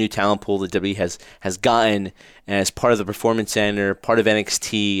noticed the new talent pool that WWE has gotten as part of the Performance Center, part of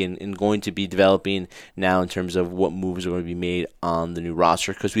NXT, and going to be developing now in terms of what moves are going to be made on the new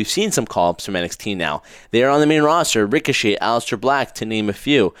roster, because we've seen some call-ups from NXT now. They are on the main roster: Ricochet, Aleister Black, to name a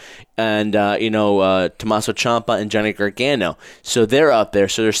few, and Tommaso Ciampa and Johnny Gargano. So they're up there.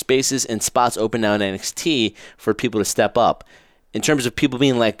 So there's spaces and spots open now in NXT for people to step up. In terms of people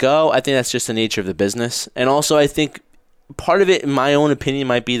being let go, I think that's just the nature of the business. And also, I think part of it, in my own opinion,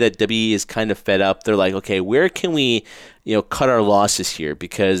 might be that WWE is kind of fed up. They're like, okay, where can we, cut our losses here?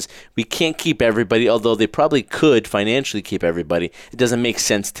 Because we can't keep everybody, although they probably could financially keep everybody. It doesn't make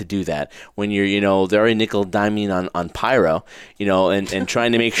sense to do that when you're, they're already nickel-diming on Pyro, and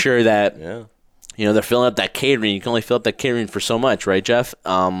trying to make sure that they're filling up that catering. You can only fill up that catering for so much, right, Jeff?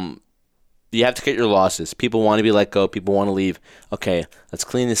 You have to cut your losses. People want to be let go. People want to leave. Okay, let's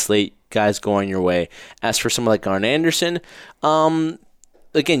clean the slate. Guys, go on your way. As for someone like Arn Anderson,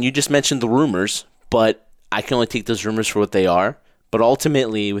 again, you just mentioned the rumors, but I can only take those rumors for what they are. But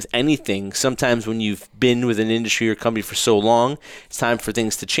ultimately, with anything, sometimes when you've been with an industry or company for so long, it's time for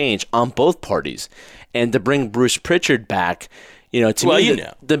things to change on both parties. And to bring Bruce Pritchard back, to me,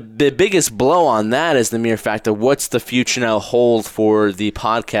 the biggest blow on that is the mere fact of what's the future now hold for the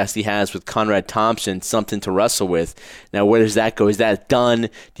podcast he has with Conrad Thompson, something to wrestle with. Now, where does that go? Is that done?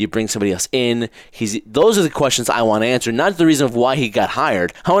 Do you bring somebody else in? Those are the questions I want to answer, not the reason of why he got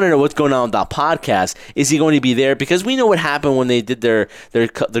hired. I want to know what's going on with that podcast. Is he going to be there? Because we know what happened when they did their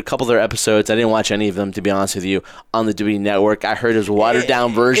couple of their episodes. I didn't watch any of them, to be honest with you, on the WWE Network. I heard it was a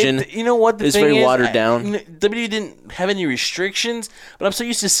watered-down version. You know what? It's very watered down. WWE didn't have any restrictions, but I'm so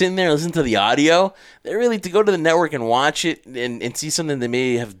used to sitting there and listening to the audio that really to go to the network and watch it and see something they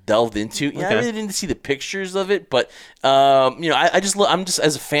may have delved into. Yeah, I really didn't see the pictures of it, but I'm just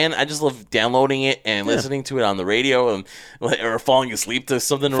as a fan, I just love downloading it and listening to it on the radio or falling asleep to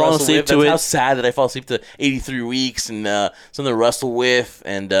something to wrestle with. That's how sad that I fall asleep to 83 weeks and something to wrestle with,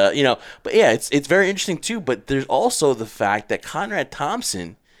 and but yeah, it's very interesting too. But there's also the fact that Conrad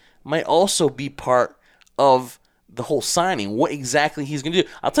Thompson might also be part of the whole signing, what exactly he's going to do.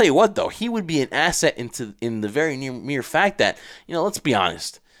 I'll tell you what, though, he would be an asset in the very mere fact that, let's be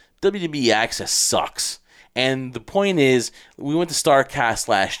honest, WWE Access sucks. And the point is, we went to StarCast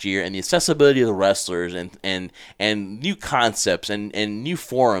last year, and the accessibility of the wrestlers and new concepts and new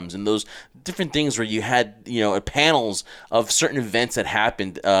forums and those different things where you had panels of certain events that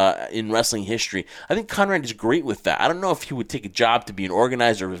happened in wrestling history. I think Conrad is great with that. I don't know if he would take a job to be an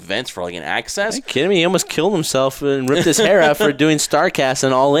organizer of events for like an Access. Are you kidding me? He almost killed himself and ripped his hair out for doing StarCast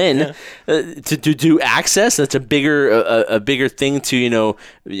and All In. To do Access, that's a bigger thing to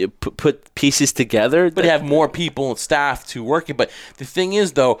put pieces together. But have more people and staff to work it. But the thing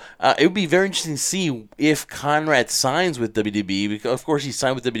is, though, it would be very interesting to see if Conrad signs with WWE. Because of course he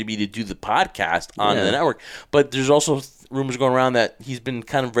signed with WWE to do the podcast on the network, but there's also rumors going around that he's been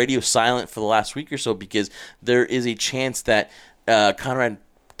kind of radio silent for the last week or so because there is a chance that Conrad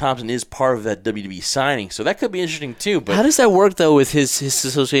Thompson is part of that WWE signing, so that could be interesting too. But how does that work though with his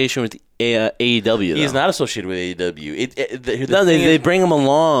association with AEW? He's not associated with AEW. They bring him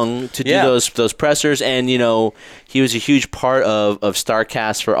along to do those pressers, and he was a huge part of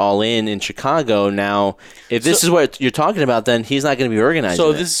StarCast for All In Chicago. Now, if this is what you're talking about, then he's not going to be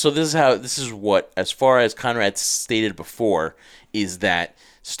organizing. This is what, as far as Conrad stated before, is that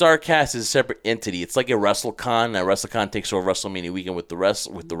StarCast is a separate entity. It's like a WrestleCon. Now, WrestleCon takes over WrestleMania weekend with the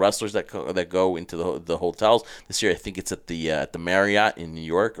wrestlers that go into the hotels. This year, I think it's at the Marriott in New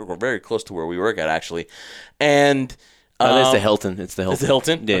York, or very close to where we work at, actually. And that's the Hilton. It's the Hilton. It's the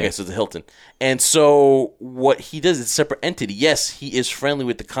Hilton? Yeah. Okay, so it's the Hilton. And so what he does is a separate entity. Yes, he is friendly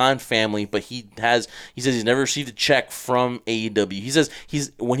with the Khan family, but he says he's never received a check from AEW. He says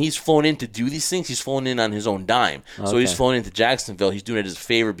when he's flown in to do these things, he's flown in on his own dime. Okay. So he's flown into Jacksonville. He's doing it as a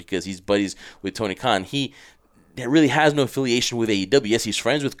favor because he's buddies with Tony Khan. He really has no affiliation with AEW. Yes, he's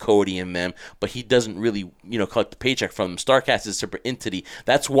friends with Cody and them, but he doesn't really, collect the paycheck from them. StarCast is a separate entity.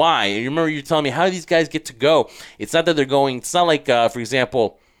 That's why. And you remember you were telling me how do these guys get to go? It's not that they're going. It's not like, for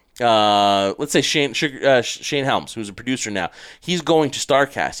example, let's say Shane Helms, who's a producer now. He's going to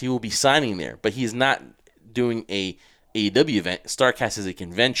StarCast. He will be signing there, but he's not doing a AEW event. StarCast is a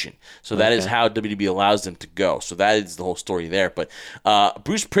convention, so that is how WWE allows them to go. So that is the whole story there. But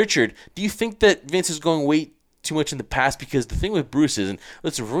Bruce Pritchard, do you think that Vince is going way too much in the past? Because the thing with Bruce is, and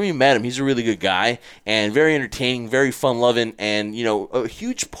listen, when we met him, he's a really good guy and very entertaining, very fun-loving, and a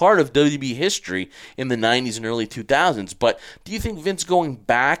huge part of WWE history in the 90s and early 2000s. But do you think Vince going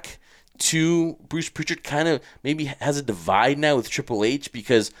back to Bruce Pritchard kind of maybe has a divide now with Triple H?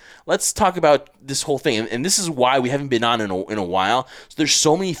 Because let's talk about this whole thing, and this is why we haven't been on in a while. So there's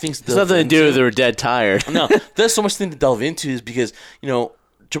so many things to delve into. Nothing to do with they were dead tired. No, there's so much thing to delve into is because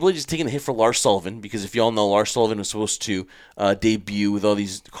Triple H is taking the hit for Lars Sullivan because if you all know, Lars Sullivan was supposed to debut with all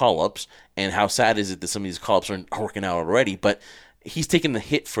these call-ups, and how sad is it that some of these call-ups aren't working out already, but he's taking the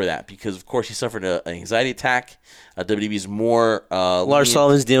hit for that because, of course, he suffered an anxiety attack. WWE's more Lars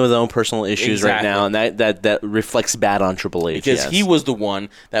Sullivan's dealing with his own personal issues right now, and that reflects bad on Triple H. Because he was the one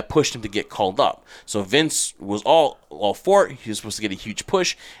that pushed him to get called up. So Vince was all for it. He was supposed to get a huge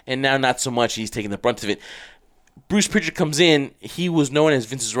push, and now not so much. He's taking the brunt of it. Bruce Pritchard comes in. He was known as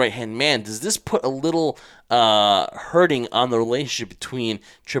Vince's right-hand man. Does this put a little hurting on the relationship between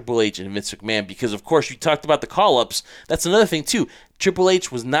Triple H and Vince McMahon? Because, of course, you talked about the call-ups. That's another thing, too. Triple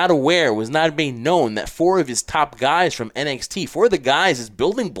H was not aware, was not being known that 4 of his top guys from NXT, 4 of the guys, his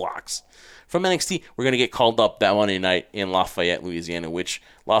building blocks from NXT, were going to get called up that Monday night in Lafayette, Louisiana, which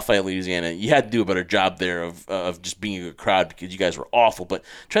Lafayette, Louisiana, you had to do a better job there of just being a good crowd because you guys were awful. But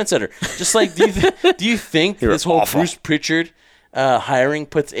Trendsetter, just like, do you think this whole awful. Bruce Pritchard hiring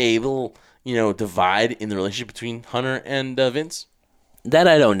puts a little, divide in the relationship between Hunter and Vince? That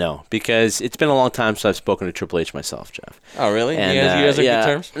I don't know, because it's been a long time since I've spoken to Triple H myself, Jeff. Oh, really? And, you guys are good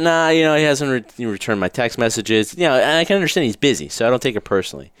terms? Nah, he hasn't returned my text messages. And I can understand he's busy, so I don't take it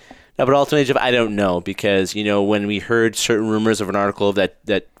personally. No, but ultimately, Jeff, I don't know, because, when we heard certain rumors of an article that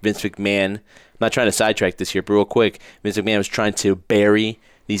Vince McMahon, I'm not trying to sidetrack this here, but real quick, Vince McMahon was trying to bury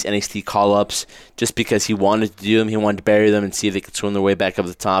these NXT call-ups just because he wanted to do them. He wanted to bury them and see if they could swim their way back up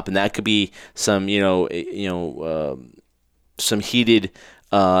the top, and that could be some, some heated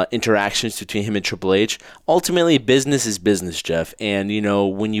interactions between him and Triple H. Ultimately, business is business, Jeff. And,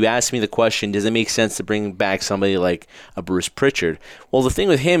 when you ask me the question, does it make sense to bring back somebody like a Bruce Pritchard? Well, the thing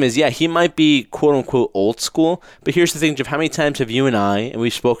with him is, he might be quote-unquote old school, but here's the thing, Jeff. How many times have you and I, and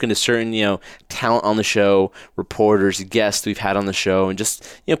we've spoken to certain, talent on the show, reporters, guests we've had on the show, and just,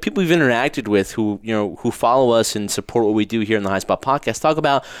 people we've interacted with who follow us and support what we do here in the High Spot Podcast, talk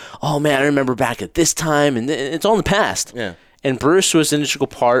about, oh, man, I remember back at this time, and it's all in the past. Yeah. And Bruce was an integral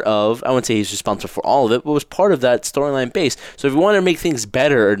part of, I wouldn't say he's responsible for all of it, but was part of that storyline base. So if you want to make things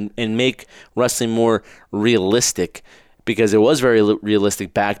better and make wrestling more realistic, because it was very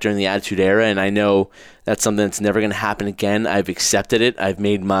realistic back during the Attitude Era, and I know that's something that's never going to happen again. I've accepted it. I've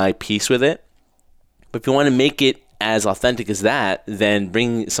made my peace with it. But if you want to make it as authentic as that, then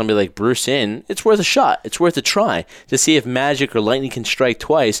bring somebody like Bruce in. It's worth a shot. It's worth a try to see if magic or lightning can strike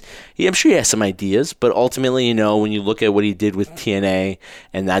twice. I'm sure he has some ideas, but ultimately, when you look at what he did with TNA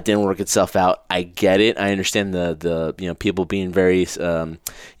and that didn't work itself out, I get it. I understand the people being very,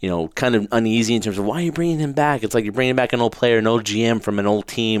 kind of uneasy in terms of why are you bringing him back? It's like you're bringing back an old player, an old GM from an old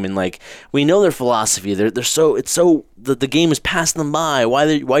team, and we know their philosophy. The game is passing them by. Why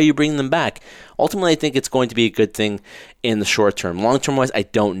are you bringing them back? Ultimately, I think it's going to be a good thing in the short term. Long term wise, I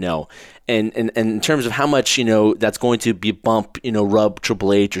don't know. And in terms of how much that's going to be rub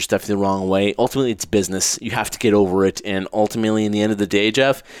Triple H or Stephanie the wrong way. Ultimately, it's business. You have to get over it. And ultimately, in the end of the day,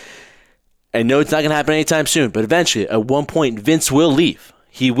 Jeff, I know it's not going to happen anytime soon, but eventually, at one point, Vince will leave.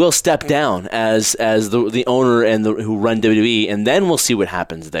 He will step down as the owner and who run WWE, and then we'll see what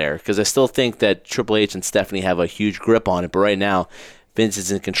happens there. Because I still think that Triple H and Stephanie have a huge grip on it, but right now, Vince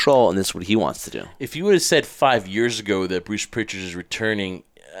is in control, and this is what he wants to do. If you would have said 5 years ago that Bruce Pritchard is returning,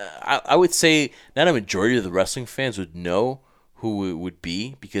 I would say not a majority of the wrestling fans would know who it would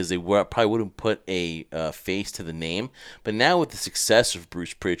be because they probably wouldn't put a face to the name. But now with the success of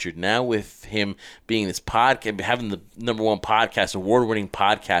Bruce Pritchard, now with him being this podcast, having the #1 podcast, award-winning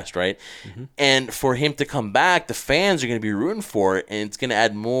podcast, right? Mm-hmm. And for him to come back, the fans are going to be rooting for it, and it's going to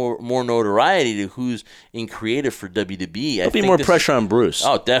add more notoriety to who's in creative for WWE. There'll be more pressure on Bruce.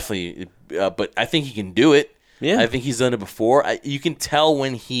 Oh, definitely. But I think he can do it. Yeah. I think he's done it before. You can tell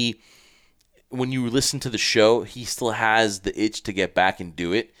when you listen to the show, he still has the itch to get back and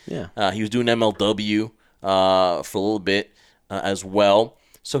do it. Yeah. He was doing MLW for a little bit as well.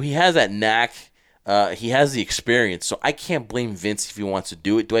 So he has that knack. He has the experience. So I can't blame Vince if he wants to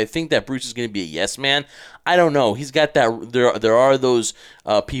do it. Do I think that Bruce is going to be a yes man? I don't know. He's got that. There are those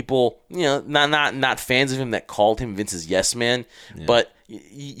people, not fans of him that called him Vince's yes man. Yeah. But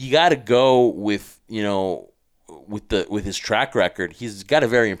you got to go with, with his track record. He's got a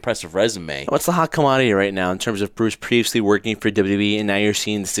very impressive resume. What's the hot commodity right now in terms of Bruce previously working for WWE, and now you're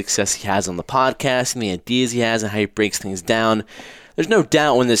seeing the success he has on the podcast and the ideas he has and how he breaks things down? There's no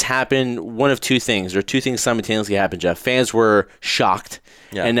doubt when this happened, one of two things, or two things simultaneously happened, Jeff. Fans were shocked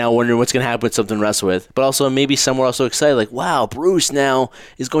and now wondering what's going to happen with something to wrestle with. But also maybe some were also excited, like, wow, Bruce now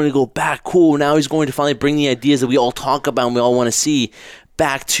is going to go back. Cool. Now he's going to finally bring the ideas that we all talk about and we all want to see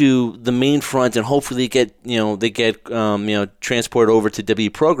back to the main front, and hopefully get transported over to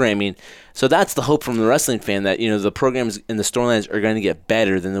WWE programming. So that's the hope from the wrestling fan, that the programs and the storylines are going to get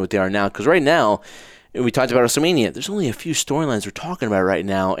better than what they are now. Because right now, we talked about WrestleMania. There's only a few storylines we're talking about right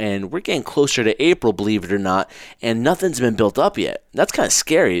now, and we're getting closer to April, believe it or not, and nothing's been built up yet. That's kind of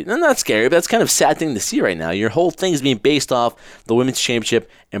scary. Not scary, but that's kind of a sad thing to see right now. Your whole thing is being based off the Women's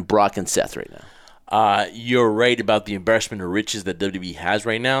Championship and Brock and Seth right now. You're right about the embarrassment of riches that WWE has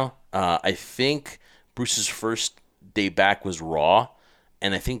right now. I think Bruce's first day back was Raw,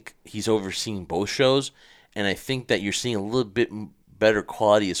 and I think he's overseeing both shows, and I think that you're seeing a little bit better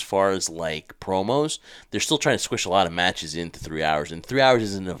quality as far as like promos, they're still trying to squish a lot of matches into 3 hours, and 3 hours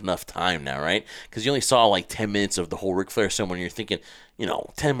isn't enough time now, right? Because you only saw like 10 minutes of the whole Ric Flair ceremony. You're thinking,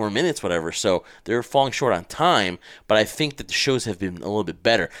 10 more minutes, whatever. So they're falling short on time, but I think that the shows have been a little bit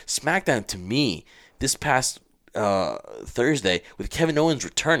better. SmackDown, to me, this past Thursday, with Kevin Owens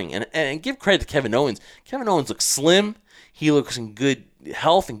returning, and give credit to Kevin Owens. Kevin Owens looks slim. He looks in good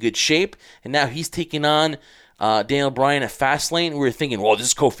health and good shape, and now he's taking on Daniel Bryan at Fastlane. We were thinking, well, this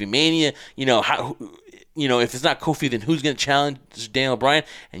is Kofi Mania. If it's not Kofi, then who's going to challenge Daniel Bryan?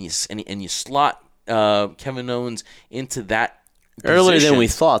 And you slot Kevin Owens into that earlier position. than we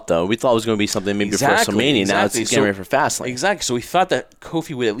thought, though. We thought it was going to be something maybe before WrestleMania. Now it's getting ready for Fastlane. Exactly. So we thought that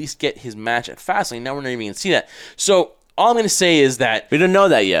Kofi would at least get his match at Fastlane. Now we're not even going to see that. So all I'm going to say is that we don't know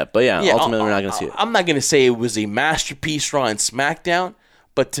that yet, but ultimately we're not going to see it. I'm not going to say it was a masterpiece Raw and SmackDown,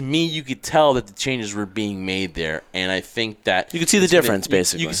 but to me, you could tell that the changes were being made there, and I think that you could see the difference.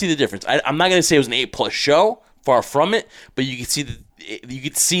 Basically, you can see the difference. I'm not going to say it was an A+ show, far from it, but you could see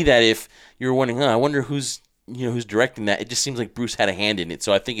that if you're wondering, I wonder who's directing that. It just seems like Bruce had a hand in it,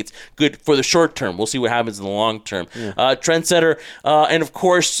 so I think it's good for the short term. We'll see what happens in the long term. Yeah. Trendsetter, and of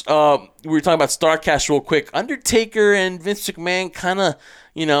course, we were talking about StarCast real quick. Undertaker and Vince McMahon kind of.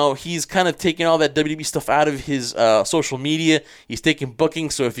 He's kind of taking all that WWE stuff out of his social media. He's taking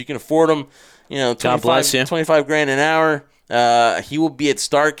bookings, so if you can afford them, $25 grand an hour, he will be at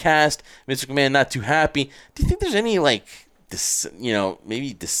StarCast. Vince McMahon not too happy. Do you think there's any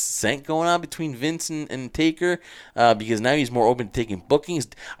maybe dissent going on between Vince and Taker because now he's more open to taking bookings?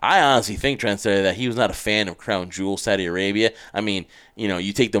 I honestly think, Trendsetter, that he was not a fan of Crown Jewel, Saudi Arabia. I mean,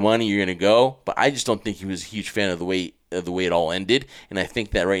 you take the money, you're going to go, but I just don't think he was a huge fan of the way it all ended, and I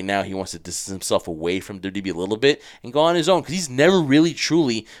think that right now he wants to distance himself away from WWE a little bit and go on his own, because he's never really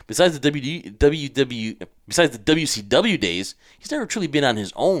truly, besides the WCW days, he's never truly been on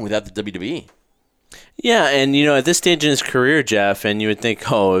his own without the WWE. Yeah, and at this stage in his career, Jeff, and you would think,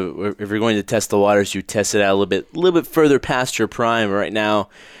 if you're going to test the waters, you test it out a little bit further past your prime. Right now,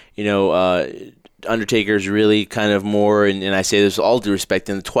 Undertaker is really kind of more, and I say this with all due respect,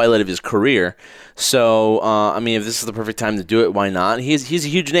 in the twilight of his career. So, if this is the perfect time to do it, why not? He's a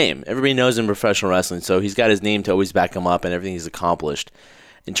huge name. Everybody knows him in professional wrestling, so he's got his name to always back him up and everything he's accomplished.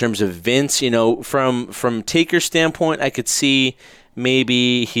 In terms of Vince, from Taker's standpoint, I could see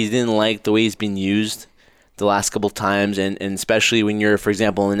maybe he didn't like the way he's been used the last couple times, and especially when you're, for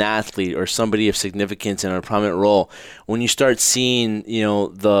example, an athlete or somebody of significance in a prominent role, when you start seeing,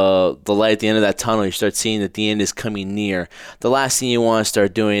 the light at the end of that tunnel, you start seeing that the end is coming near. The last thing you want to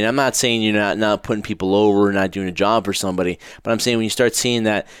start doing, I'm not saying you're not putting people over or not doing a job for somebody, but I'm saying when you start seeing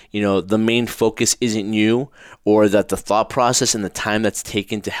that, the main focus isn't you, or that the thought process and the time that's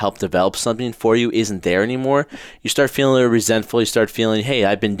taken to help develop something for you isn't there anymore, you start feeling a little resentful. You start feeling, hey,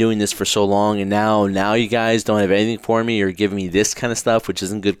 I've been doing this for so long, and now you guys don't have anything for me, or giving me this kind of stuff, which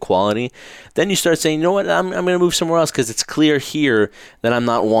isn't good quality. Then you start saying, you know what, I'm going to move somewhere else, because it's clear here that I'm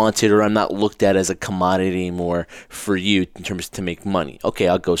not wanted, or I'm not looked at as a commodity anymore for you in terms to make money. Okay,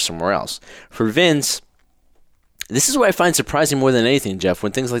 I'll go somewhere else. For Vince, this is what I find surprising more than anything, Jeff,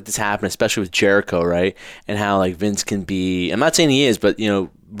 when things like this happen, especially with Jericho, right? And how Vince can be, I'm not saying he is, but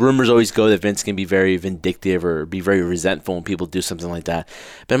rumors always go that Vince can be very vindictive or be very resentful when people do something like that.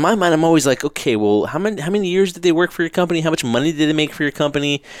 But in my mind, I'm always like, okay, well, how many years did they work for your company? How much money did they make for your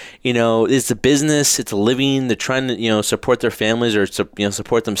company? It's a business, it's a living. They're trying to, support their families or,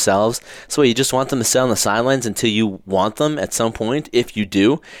 support themselves. So you just want them to sit on the sidelines until you want them at some point, if you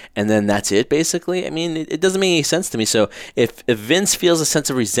do, and then that's it, basically. It doesn't make any sense to me. So if Vince feels a sense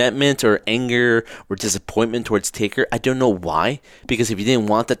of resentment or anger or disappointment towards Taker, I don't know why, because if you didn't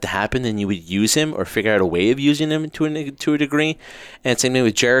want that to happen, then you would use him or figure out a way of using him to a degree. And same thing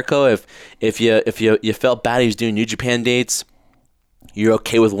with Jericho. If you felt bad he was doing New Japan dates, you're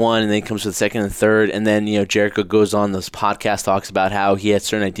okay with one, and then he comes to the second and third, and then Jericho goes on this podcast, talks about how he had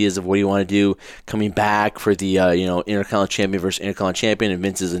certain ideas of what he wanted to do coming back for the Intercontinental Champion versus Intercontinental Champion, and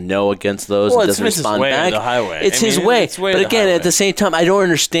Vince is a no against those. Well, and it's doesn't Vince's respond way back. or the highway. It's his way. But again, highway. At the same time, I don't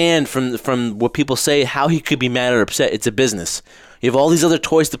understand from what people say how he could be mad or upset. It's a business. You have all these other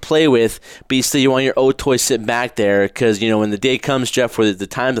toys to play with, but you want your old toys sitting back there because, when the day comes, Jeff, where the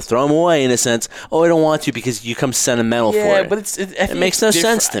time to throw them away, in a sense, I don't want to, because you come sentimental for it. Yeah, but it makes no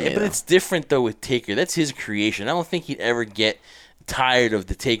sense to me. But it's different, though, with Taker. That's his creation. I don't think he'd ever get tired of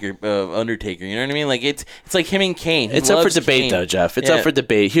the Taker, Undertaker. You know what I mean? Like it's like him and Kane. It's up for debate, though, Jeff. It's up for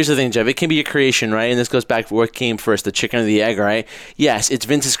debate. Here's the thing, Jeff. It can be a creation, right? And this goes back to what came first, the chicken or the egg, right? Yes, it's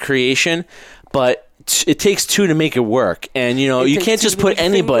Vince's creation, but it takes two to make it work, and you can't just put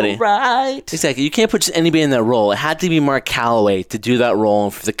anybody. Right. Exactly, you can't put just anybody in that role. It had to be Mark Calloway to do that role,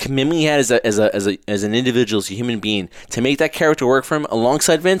 and for the commitment he had as an individual, as a human being, to make that character work for him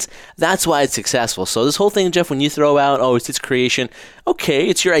alongside Vince. That's why it's successful. So this whole thing, Jeff, when you throw out, oh, it's its creation, okay,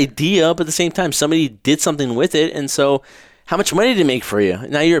 it's your idea, but at the same time, somebody did something with it, and so. How much money did it make for you?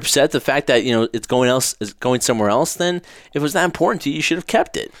 Now you're upset the fact that it's going somewhere else. Then if it was that important to you, you should have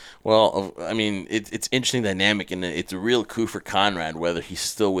kept it. Well, I mean, it's interesting dynamic, and it's a real coup for Conrad, whether he's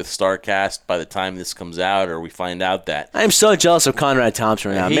still with StarCast by the time this comes out, or we find out that. I am so jealous of Conrad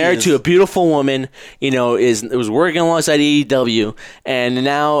Thompson right now. He Married to a beautiful woman, was working alongside AEW, and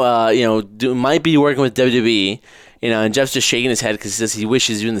now might be working with WWE. And Jeff's just shaking his head because he says he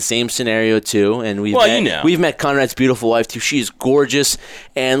wishes he was in the same scenario too. And we've met Conrad's beautiful wife too. She's gorgeous,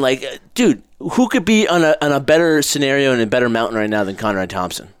 and dude, who could be on a better scenario and a better mountain right now than Conrad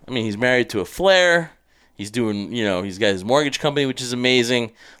Thompson? I mean, he's married to a Flair. He's doing, he's got his mortgage company, which is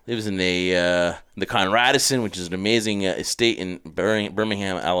amazing. Lives in the Conradison, which is an amazing estate in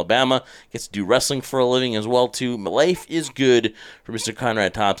Birmingham, Alabama. Gets to do wrestling for a living as well, too. Life is good for Mr.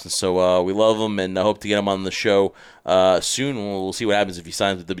 Conrad Thompson, so we love him, and I hope to get him on the show soon. We'll see what happens if he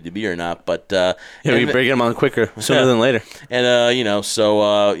signs with WWE or not. But we can break him on quicker, sooner than later. And,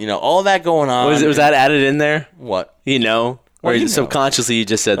 all that going on. Was that added in there? What? Or subconsciously you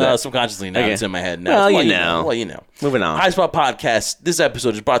just said that? Subconsciously now. Okay. It's in my head now. Well, you know. Moving on. High Spot Podcast. This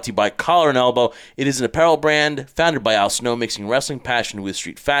episode is brought to you by Collar and Elbow. It is an apparel brand founded by Al Snow, mixing wrestling passion with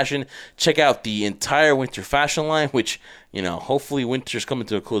street fashion. Check out the entire winter fashion line, which, hopefully winter's coming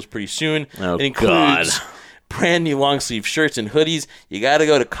to a close pretty soon. Oh, it includes brand new long sleeve shirts and hoodies. You got to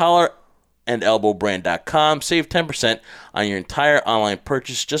go to collarandelbowbrand.com. Save 10% on your entire online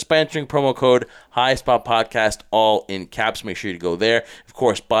purchase just by entering promo code HighSpotPodcast, all in caps. Make sure you go there. Of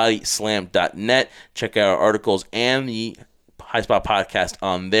course, bodyslam.net. Check out our articles and the High Spot Podcast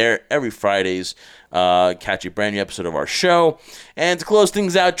on there every Fridays. Catch a brand new episode of our show. And to close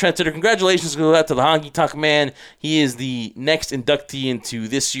things out, Trendsetter, congratulations go out to the Honky Tonk Man. He is the next inductee into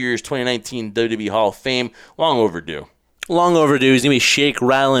this year's 2019 WWE Hall of Fame. Long overdue. Long overdue. He's going to be shake,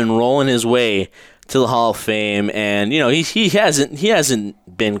 rattling, and rolling his way to the Hall of Fame. And, he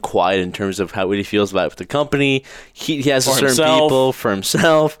hasn't been quiet in terms of what he feels about the company. He has people for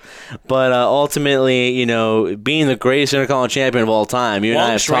himself. But ultimately, being the greatest Intercontinental champion of all time, you and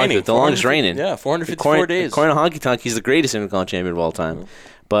I have talked about the longest reigning. Yeah, 454 days. According to Honky Tonk, he's the greatest Intercontinental champion of all time. Mm-hmm.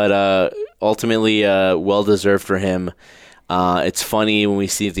 But ultimately, well-deserved for him. It's funny when we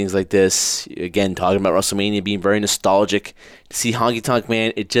see things like this, again, talking about WrestleMania being very nostalgic. To see Honky Tonk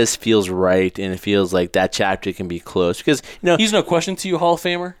Man, it just feels right, and it feels like that chapter can be closed. Because, he's no question to you, Hall of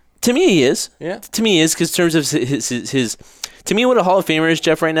Famer? To me, he is. Yeah. To me, he is, because in terms of his to me, what a Hall of Famer is,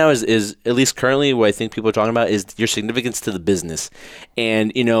 Jeff, right now, is at least currently, what I think people are talking about is your significance to the business.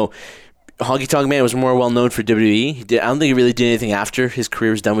 And, Honky Tonk Man was more well known for WWE. I don't think he really did anything after his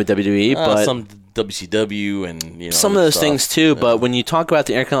career was done with WWE. But some WCW and some of those things too. Yeah. But when you talk about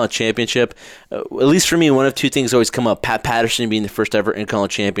the Intercontinental Championship, at least for me, one of two things always come up: Pat Patterson being the first ever Intercontinental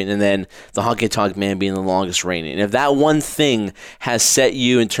Champion, and then the Honky Tonk Man being the longest reigning. And if that one thing has set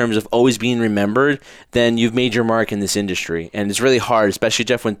you in terms of always being remembered, then you've made your mark in this industry. And it's really hard, especially,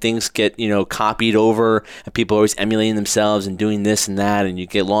 Jeff, when things get copied over and people are always emulating themselves and doing this and that, and you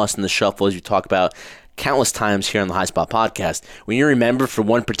get lost in the shuffle, as you talk about countless times here on the High Spot Podcast. When you're remembered for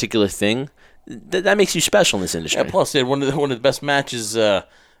one particular thing, that makes you special in this industry. Yeah, plus, he had one of the best matches,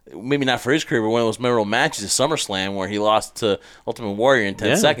 maybe not for his career, but one of the most memorable matches is SummerSlam, where he lost to Ultimate Warrior in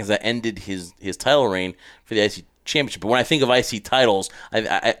 10 seconds. That ended his title reign for the IC Championship. But when I think of IC titles,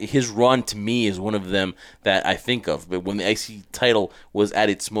 his run to me is one of them that I think of. But when the IC title was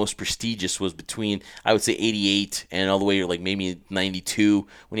at its most prestigious was between, I would say, 88 and all the way to maybe 92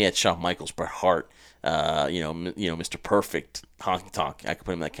 when he had Shawn Michaels, Bret Hart. Mr. Perfect, Honky Tonk. I could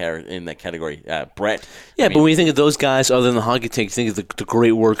put him in that category. Brett. Yeah, but when you think of those guys, other than the Honky Tonk, you think of the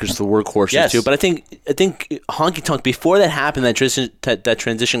great workers, the workhorses too. But I think Honky Tonk, before that happened, that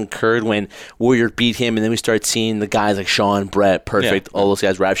transition occurred when Warrior beat him, and then we started seeing the guys like Shawn, Brett, Perfect, all those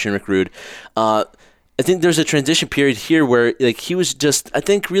guys, Ravishing Rick Rude. I think there's a transition period here where he was just, I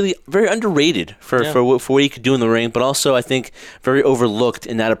think, really very underrated for what he could do in the ring, but also I think very overlooked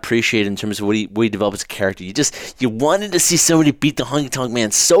and not appreciated in terms of what he developed as a character. You wanted to see somebody beat the Honky Tonk Man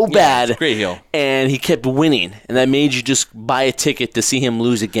so bad, it's a great heel, and he kept winning, and that made you just buy a ticket to see him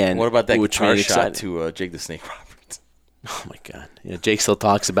lose again. What about that guitar shot to Jake the Snake Roberts? Oh my God! Jake still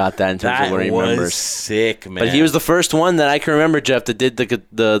talks about that in terms of what he remembers. That was sick, man. But he was the first one that I can remember, Jeff, that did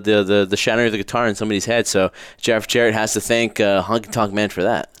the shattering of the guitar in somebody's head. So Jeff Jarrett has to thank Honky Tonk Man for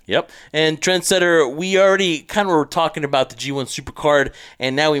that. Yep. And Trendsetter, we already kind of were talking about the G1 Supercard,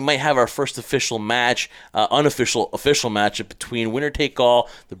 and now we might have our first official match, official matchup between winner take all,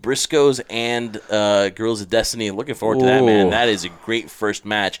 the Briscoes and Guerrillas of Destiny. Looking forward to that, man. That is a great first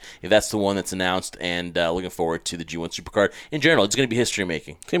match if that's the one that's announced, and looking forward to the G1 Supercard. In general, it's going to be history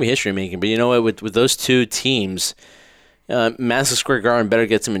making. It's going to be history making, but you know what? With those two teams, Madison Square Garden better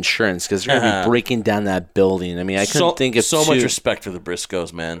get some insurance because they're going to be breaking down that building. I mean, I couldn't think of so much respect for the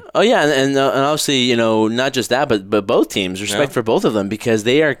Briscoes, man. Oh yeah, and obviously, you know, not just that, but both teams, respect for both of them because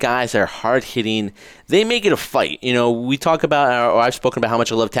they are guys that are hard hitting. They make it a fight. You know, we talk about, or I've spoken about how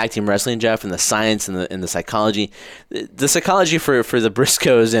much I love tag team wrestling, Jeff, and the science and the psychology. The psychology for the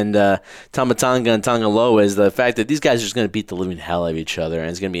Briscoes and Tama Tonga and Tonga Loa is the fact that these guys are just going to beat the living hell out of each other, and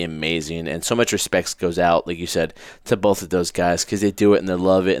it's going to be amazing. And so much respect goes out, like you said, to both of those guys because they do it and they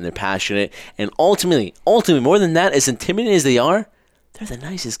love it and they're passionate. And ultimately, more than that, as intimidating as they are, they're the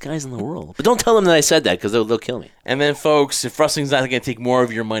nicest guys in the world. But don't tell them that I said that because they'll kill me. And then, folks, if wrestling's not going to take more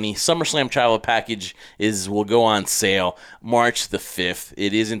of your money, SummerSlam travel package will go on sale March the 5th.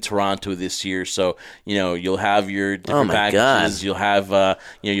 It is in Toronto this year, so you know you'll have your different packages. God. You'll have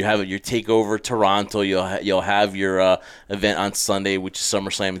you have your Takeover Toronto. You'll have your event on Sunday, which is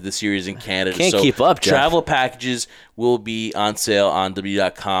SummerSlam. This year is in Canada. Can't keep up, Jeff. Travel packages will be on sale on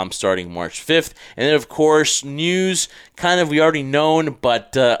WWE.com starting March 5th. And then, of course, news, kind of we already known,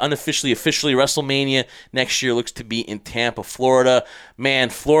 but officially, WrestleMania next year looks to be in Tampa, Florida. Man,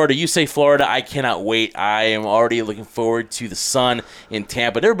 Florida, you say Florida, I cannot wait. I am already looking forward to the sun in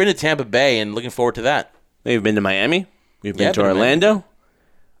Tampa. Never been to Tampa Bay and looking forward to that. We've been to Miami. We've been to Orlando.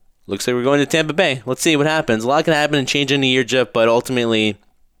 Looks like we're going to Tampa Bay. Let's see what happens. A lot can happen and change in a year, Jeff, but ultimately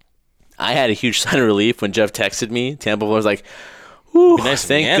I had a huge sign of relief when Jeff texted me. Tampa was like, "Whew, nice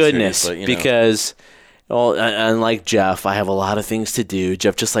thank goodness," because unlike Jeff, I have a lot of things to do.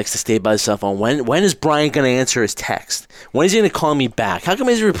 Jeff just likes to stay by his cell phone. When is Brian going to answer his text? When is he going to call me back? How come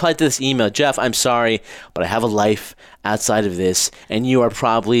he hasn't replied to this email? Jeff, I'm sorry, but I have a life outside of this, and you are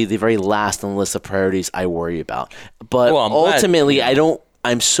probably the very last on the list of priorities I worry about. But ultimately,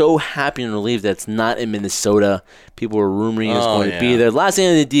 I'm so happy and relieved that it's not in Minnesota. People were rumoring it's going to be there. The last thing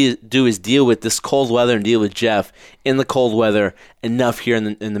I need to do is deal with this cold weather and deal with Jeff in the cold weather. Enough here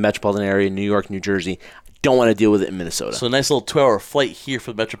in the metropolitan area, New York, New Jersey. Don't want to deal with it in Minnesota. So a nice little 12-hour flight here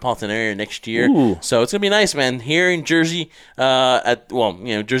for the metropolitan area next year. Ooh. So it's gonna be nice, man. Here in Jersey,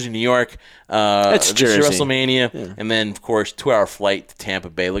 Jersey, New York. That's Jersey. WrestleMania, and then of course 2-hour flight to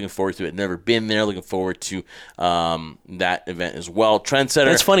Tampa Bay. Looking forward to it. Never been there. Looking forward to that event as well. Trendsetter.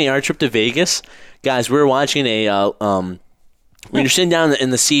 That's funny. Our trip to Vegas, guys. We were watching when you're sitting down in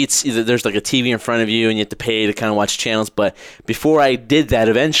the seats, there's like a TV in front of you, and you have to pay to kind of watch channels. But before I did that,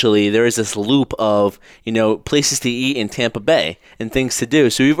 eventually, there is this loop of, places to eat in Tampa Bay and things to do.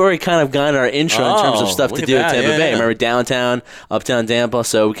 So we've already kind of gotten our intro in terms of stuff to do in Tampa Bay. Remember downtown, uptown Tampa.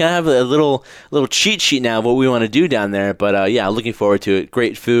 So we kind of have a little cheat sheet now of what we want to do down there. But looking forward to it.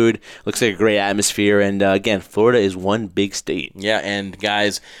 Great food. Looks like a great atmosphere. And again, Florida is one big state. Yeah, and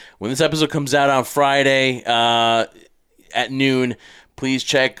guys, when this episode comes out on Friday, at noon, please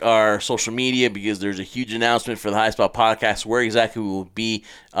check our social media because there's a huge announcement for the High Spot Podcast where exactly we will be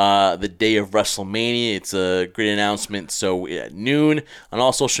the day of WrestleMania. It's a great announcement. So at noon on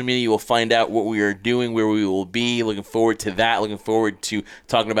all social media, you will find out what we are doing, where we will be. Looking forward to that. Looking forward to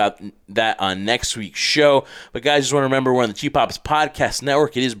talking about that on next week's show. But guys, just want to remember we're on the Cheap Pops Podcast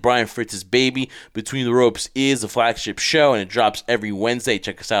Network. It is Brian Fritz's baby. Between the Ropes is the flagship show, and it drops every Wednesday.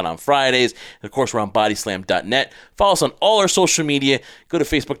 Check us out on Fridays. And of course, we're on bodyslam.net. Follow us on all our social media. Go to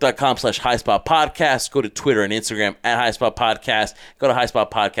facebook.com/highspotpodcast. Go to Twitter and Instagram at highspotpodcast. Go to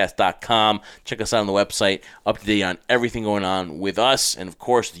highspotpodcast.com. Check us out on the website. Up to date on everything going on with us. And of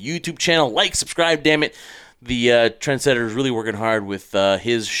course, the YouTube channel. Like, subscribe, damn it. The Trendsetter is really working hard with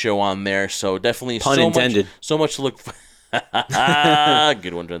his show on there. So definitely Pun intended. So much to look for.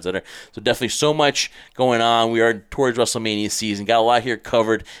 Good one, Trendsetter. So definitely so much going on. We are towards WrestleMania season. Got a lot here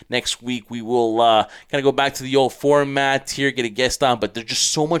covered. Next week we will kind of go back to the old format here, get a guest on, but there's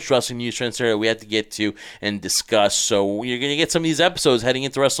just so much wrestling news, Trendsetter, that we have to get to and discuss. So you're going to get some of these episodes heading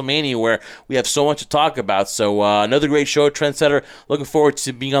into WrestleMania where we have so much to talk about. So another great show, Trendsetter. Looking forward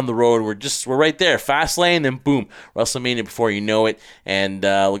to being on the road. We're right there. Fast lane, then boom, WrestleMania before you know it. And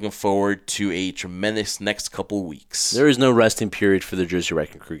looking forward to a tremendous next couple weeks. There is no resting period for the Jersey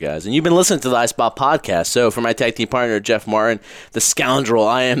Wrecking Crew, guys. And you've been listening to the High Spot Podcast. So for my tag team partner, Jeff Martin, the scoundrel,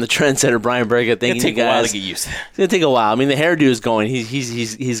 I am the Trendsetter, Brian Berga. Thank you, guys. It's going to take a while to get used to. It's going to take a while. I mean, the hairdo is going.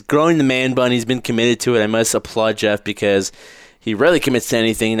 He's growing the man bun. He's been committed to it. I must applaud Jeff because He rarely commits to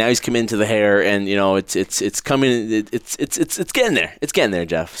anything. Now he's committing to the hair, and it's coming. It's getting there. It's getting there,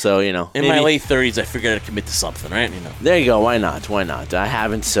 Jeff. So in my late 30s, I figured I'd commit to something, right? There you go. Why not? I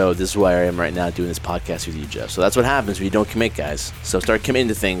haven't. So this is where I am right now doing this podcast with you, Jeff. So that's what happens when you don't commit, guys. So start committing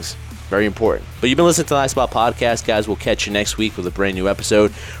to things. Very important. But you've been listening to the High Spot Podcast, guys. We'll catch you next week with a brand new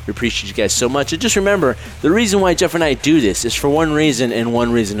episode. We appreciate you guys so much. And just remember, the reason why Jeff and I do this is for one reason and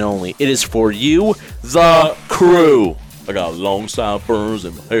one reason only. It is for you, the crew. I got long sideburns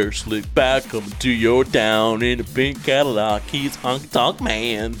and my hair slicked back, coming to your town in a pink Cadillac. He's Honky Tonk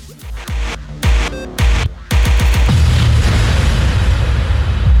Man.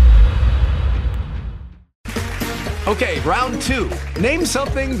 Okay, round 2. Name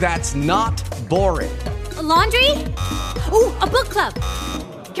something that's not boring. A laundry? Ooh, a book club.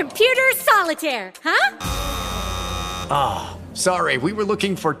 Computer solitaire, huh? Sorry, we were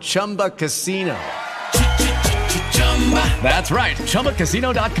looking for Chumba Casino. That's right.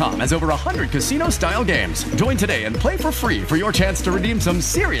 ChumbaCasino.com has over 100 casino-style games. Join today and play for free for your chance to redeem some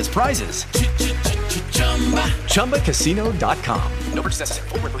serious prizes. ChumbaCasino.com. No purchase necessary.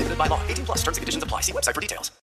 Void where prohibited by law. 18+ terms and conditions apply. See website for details.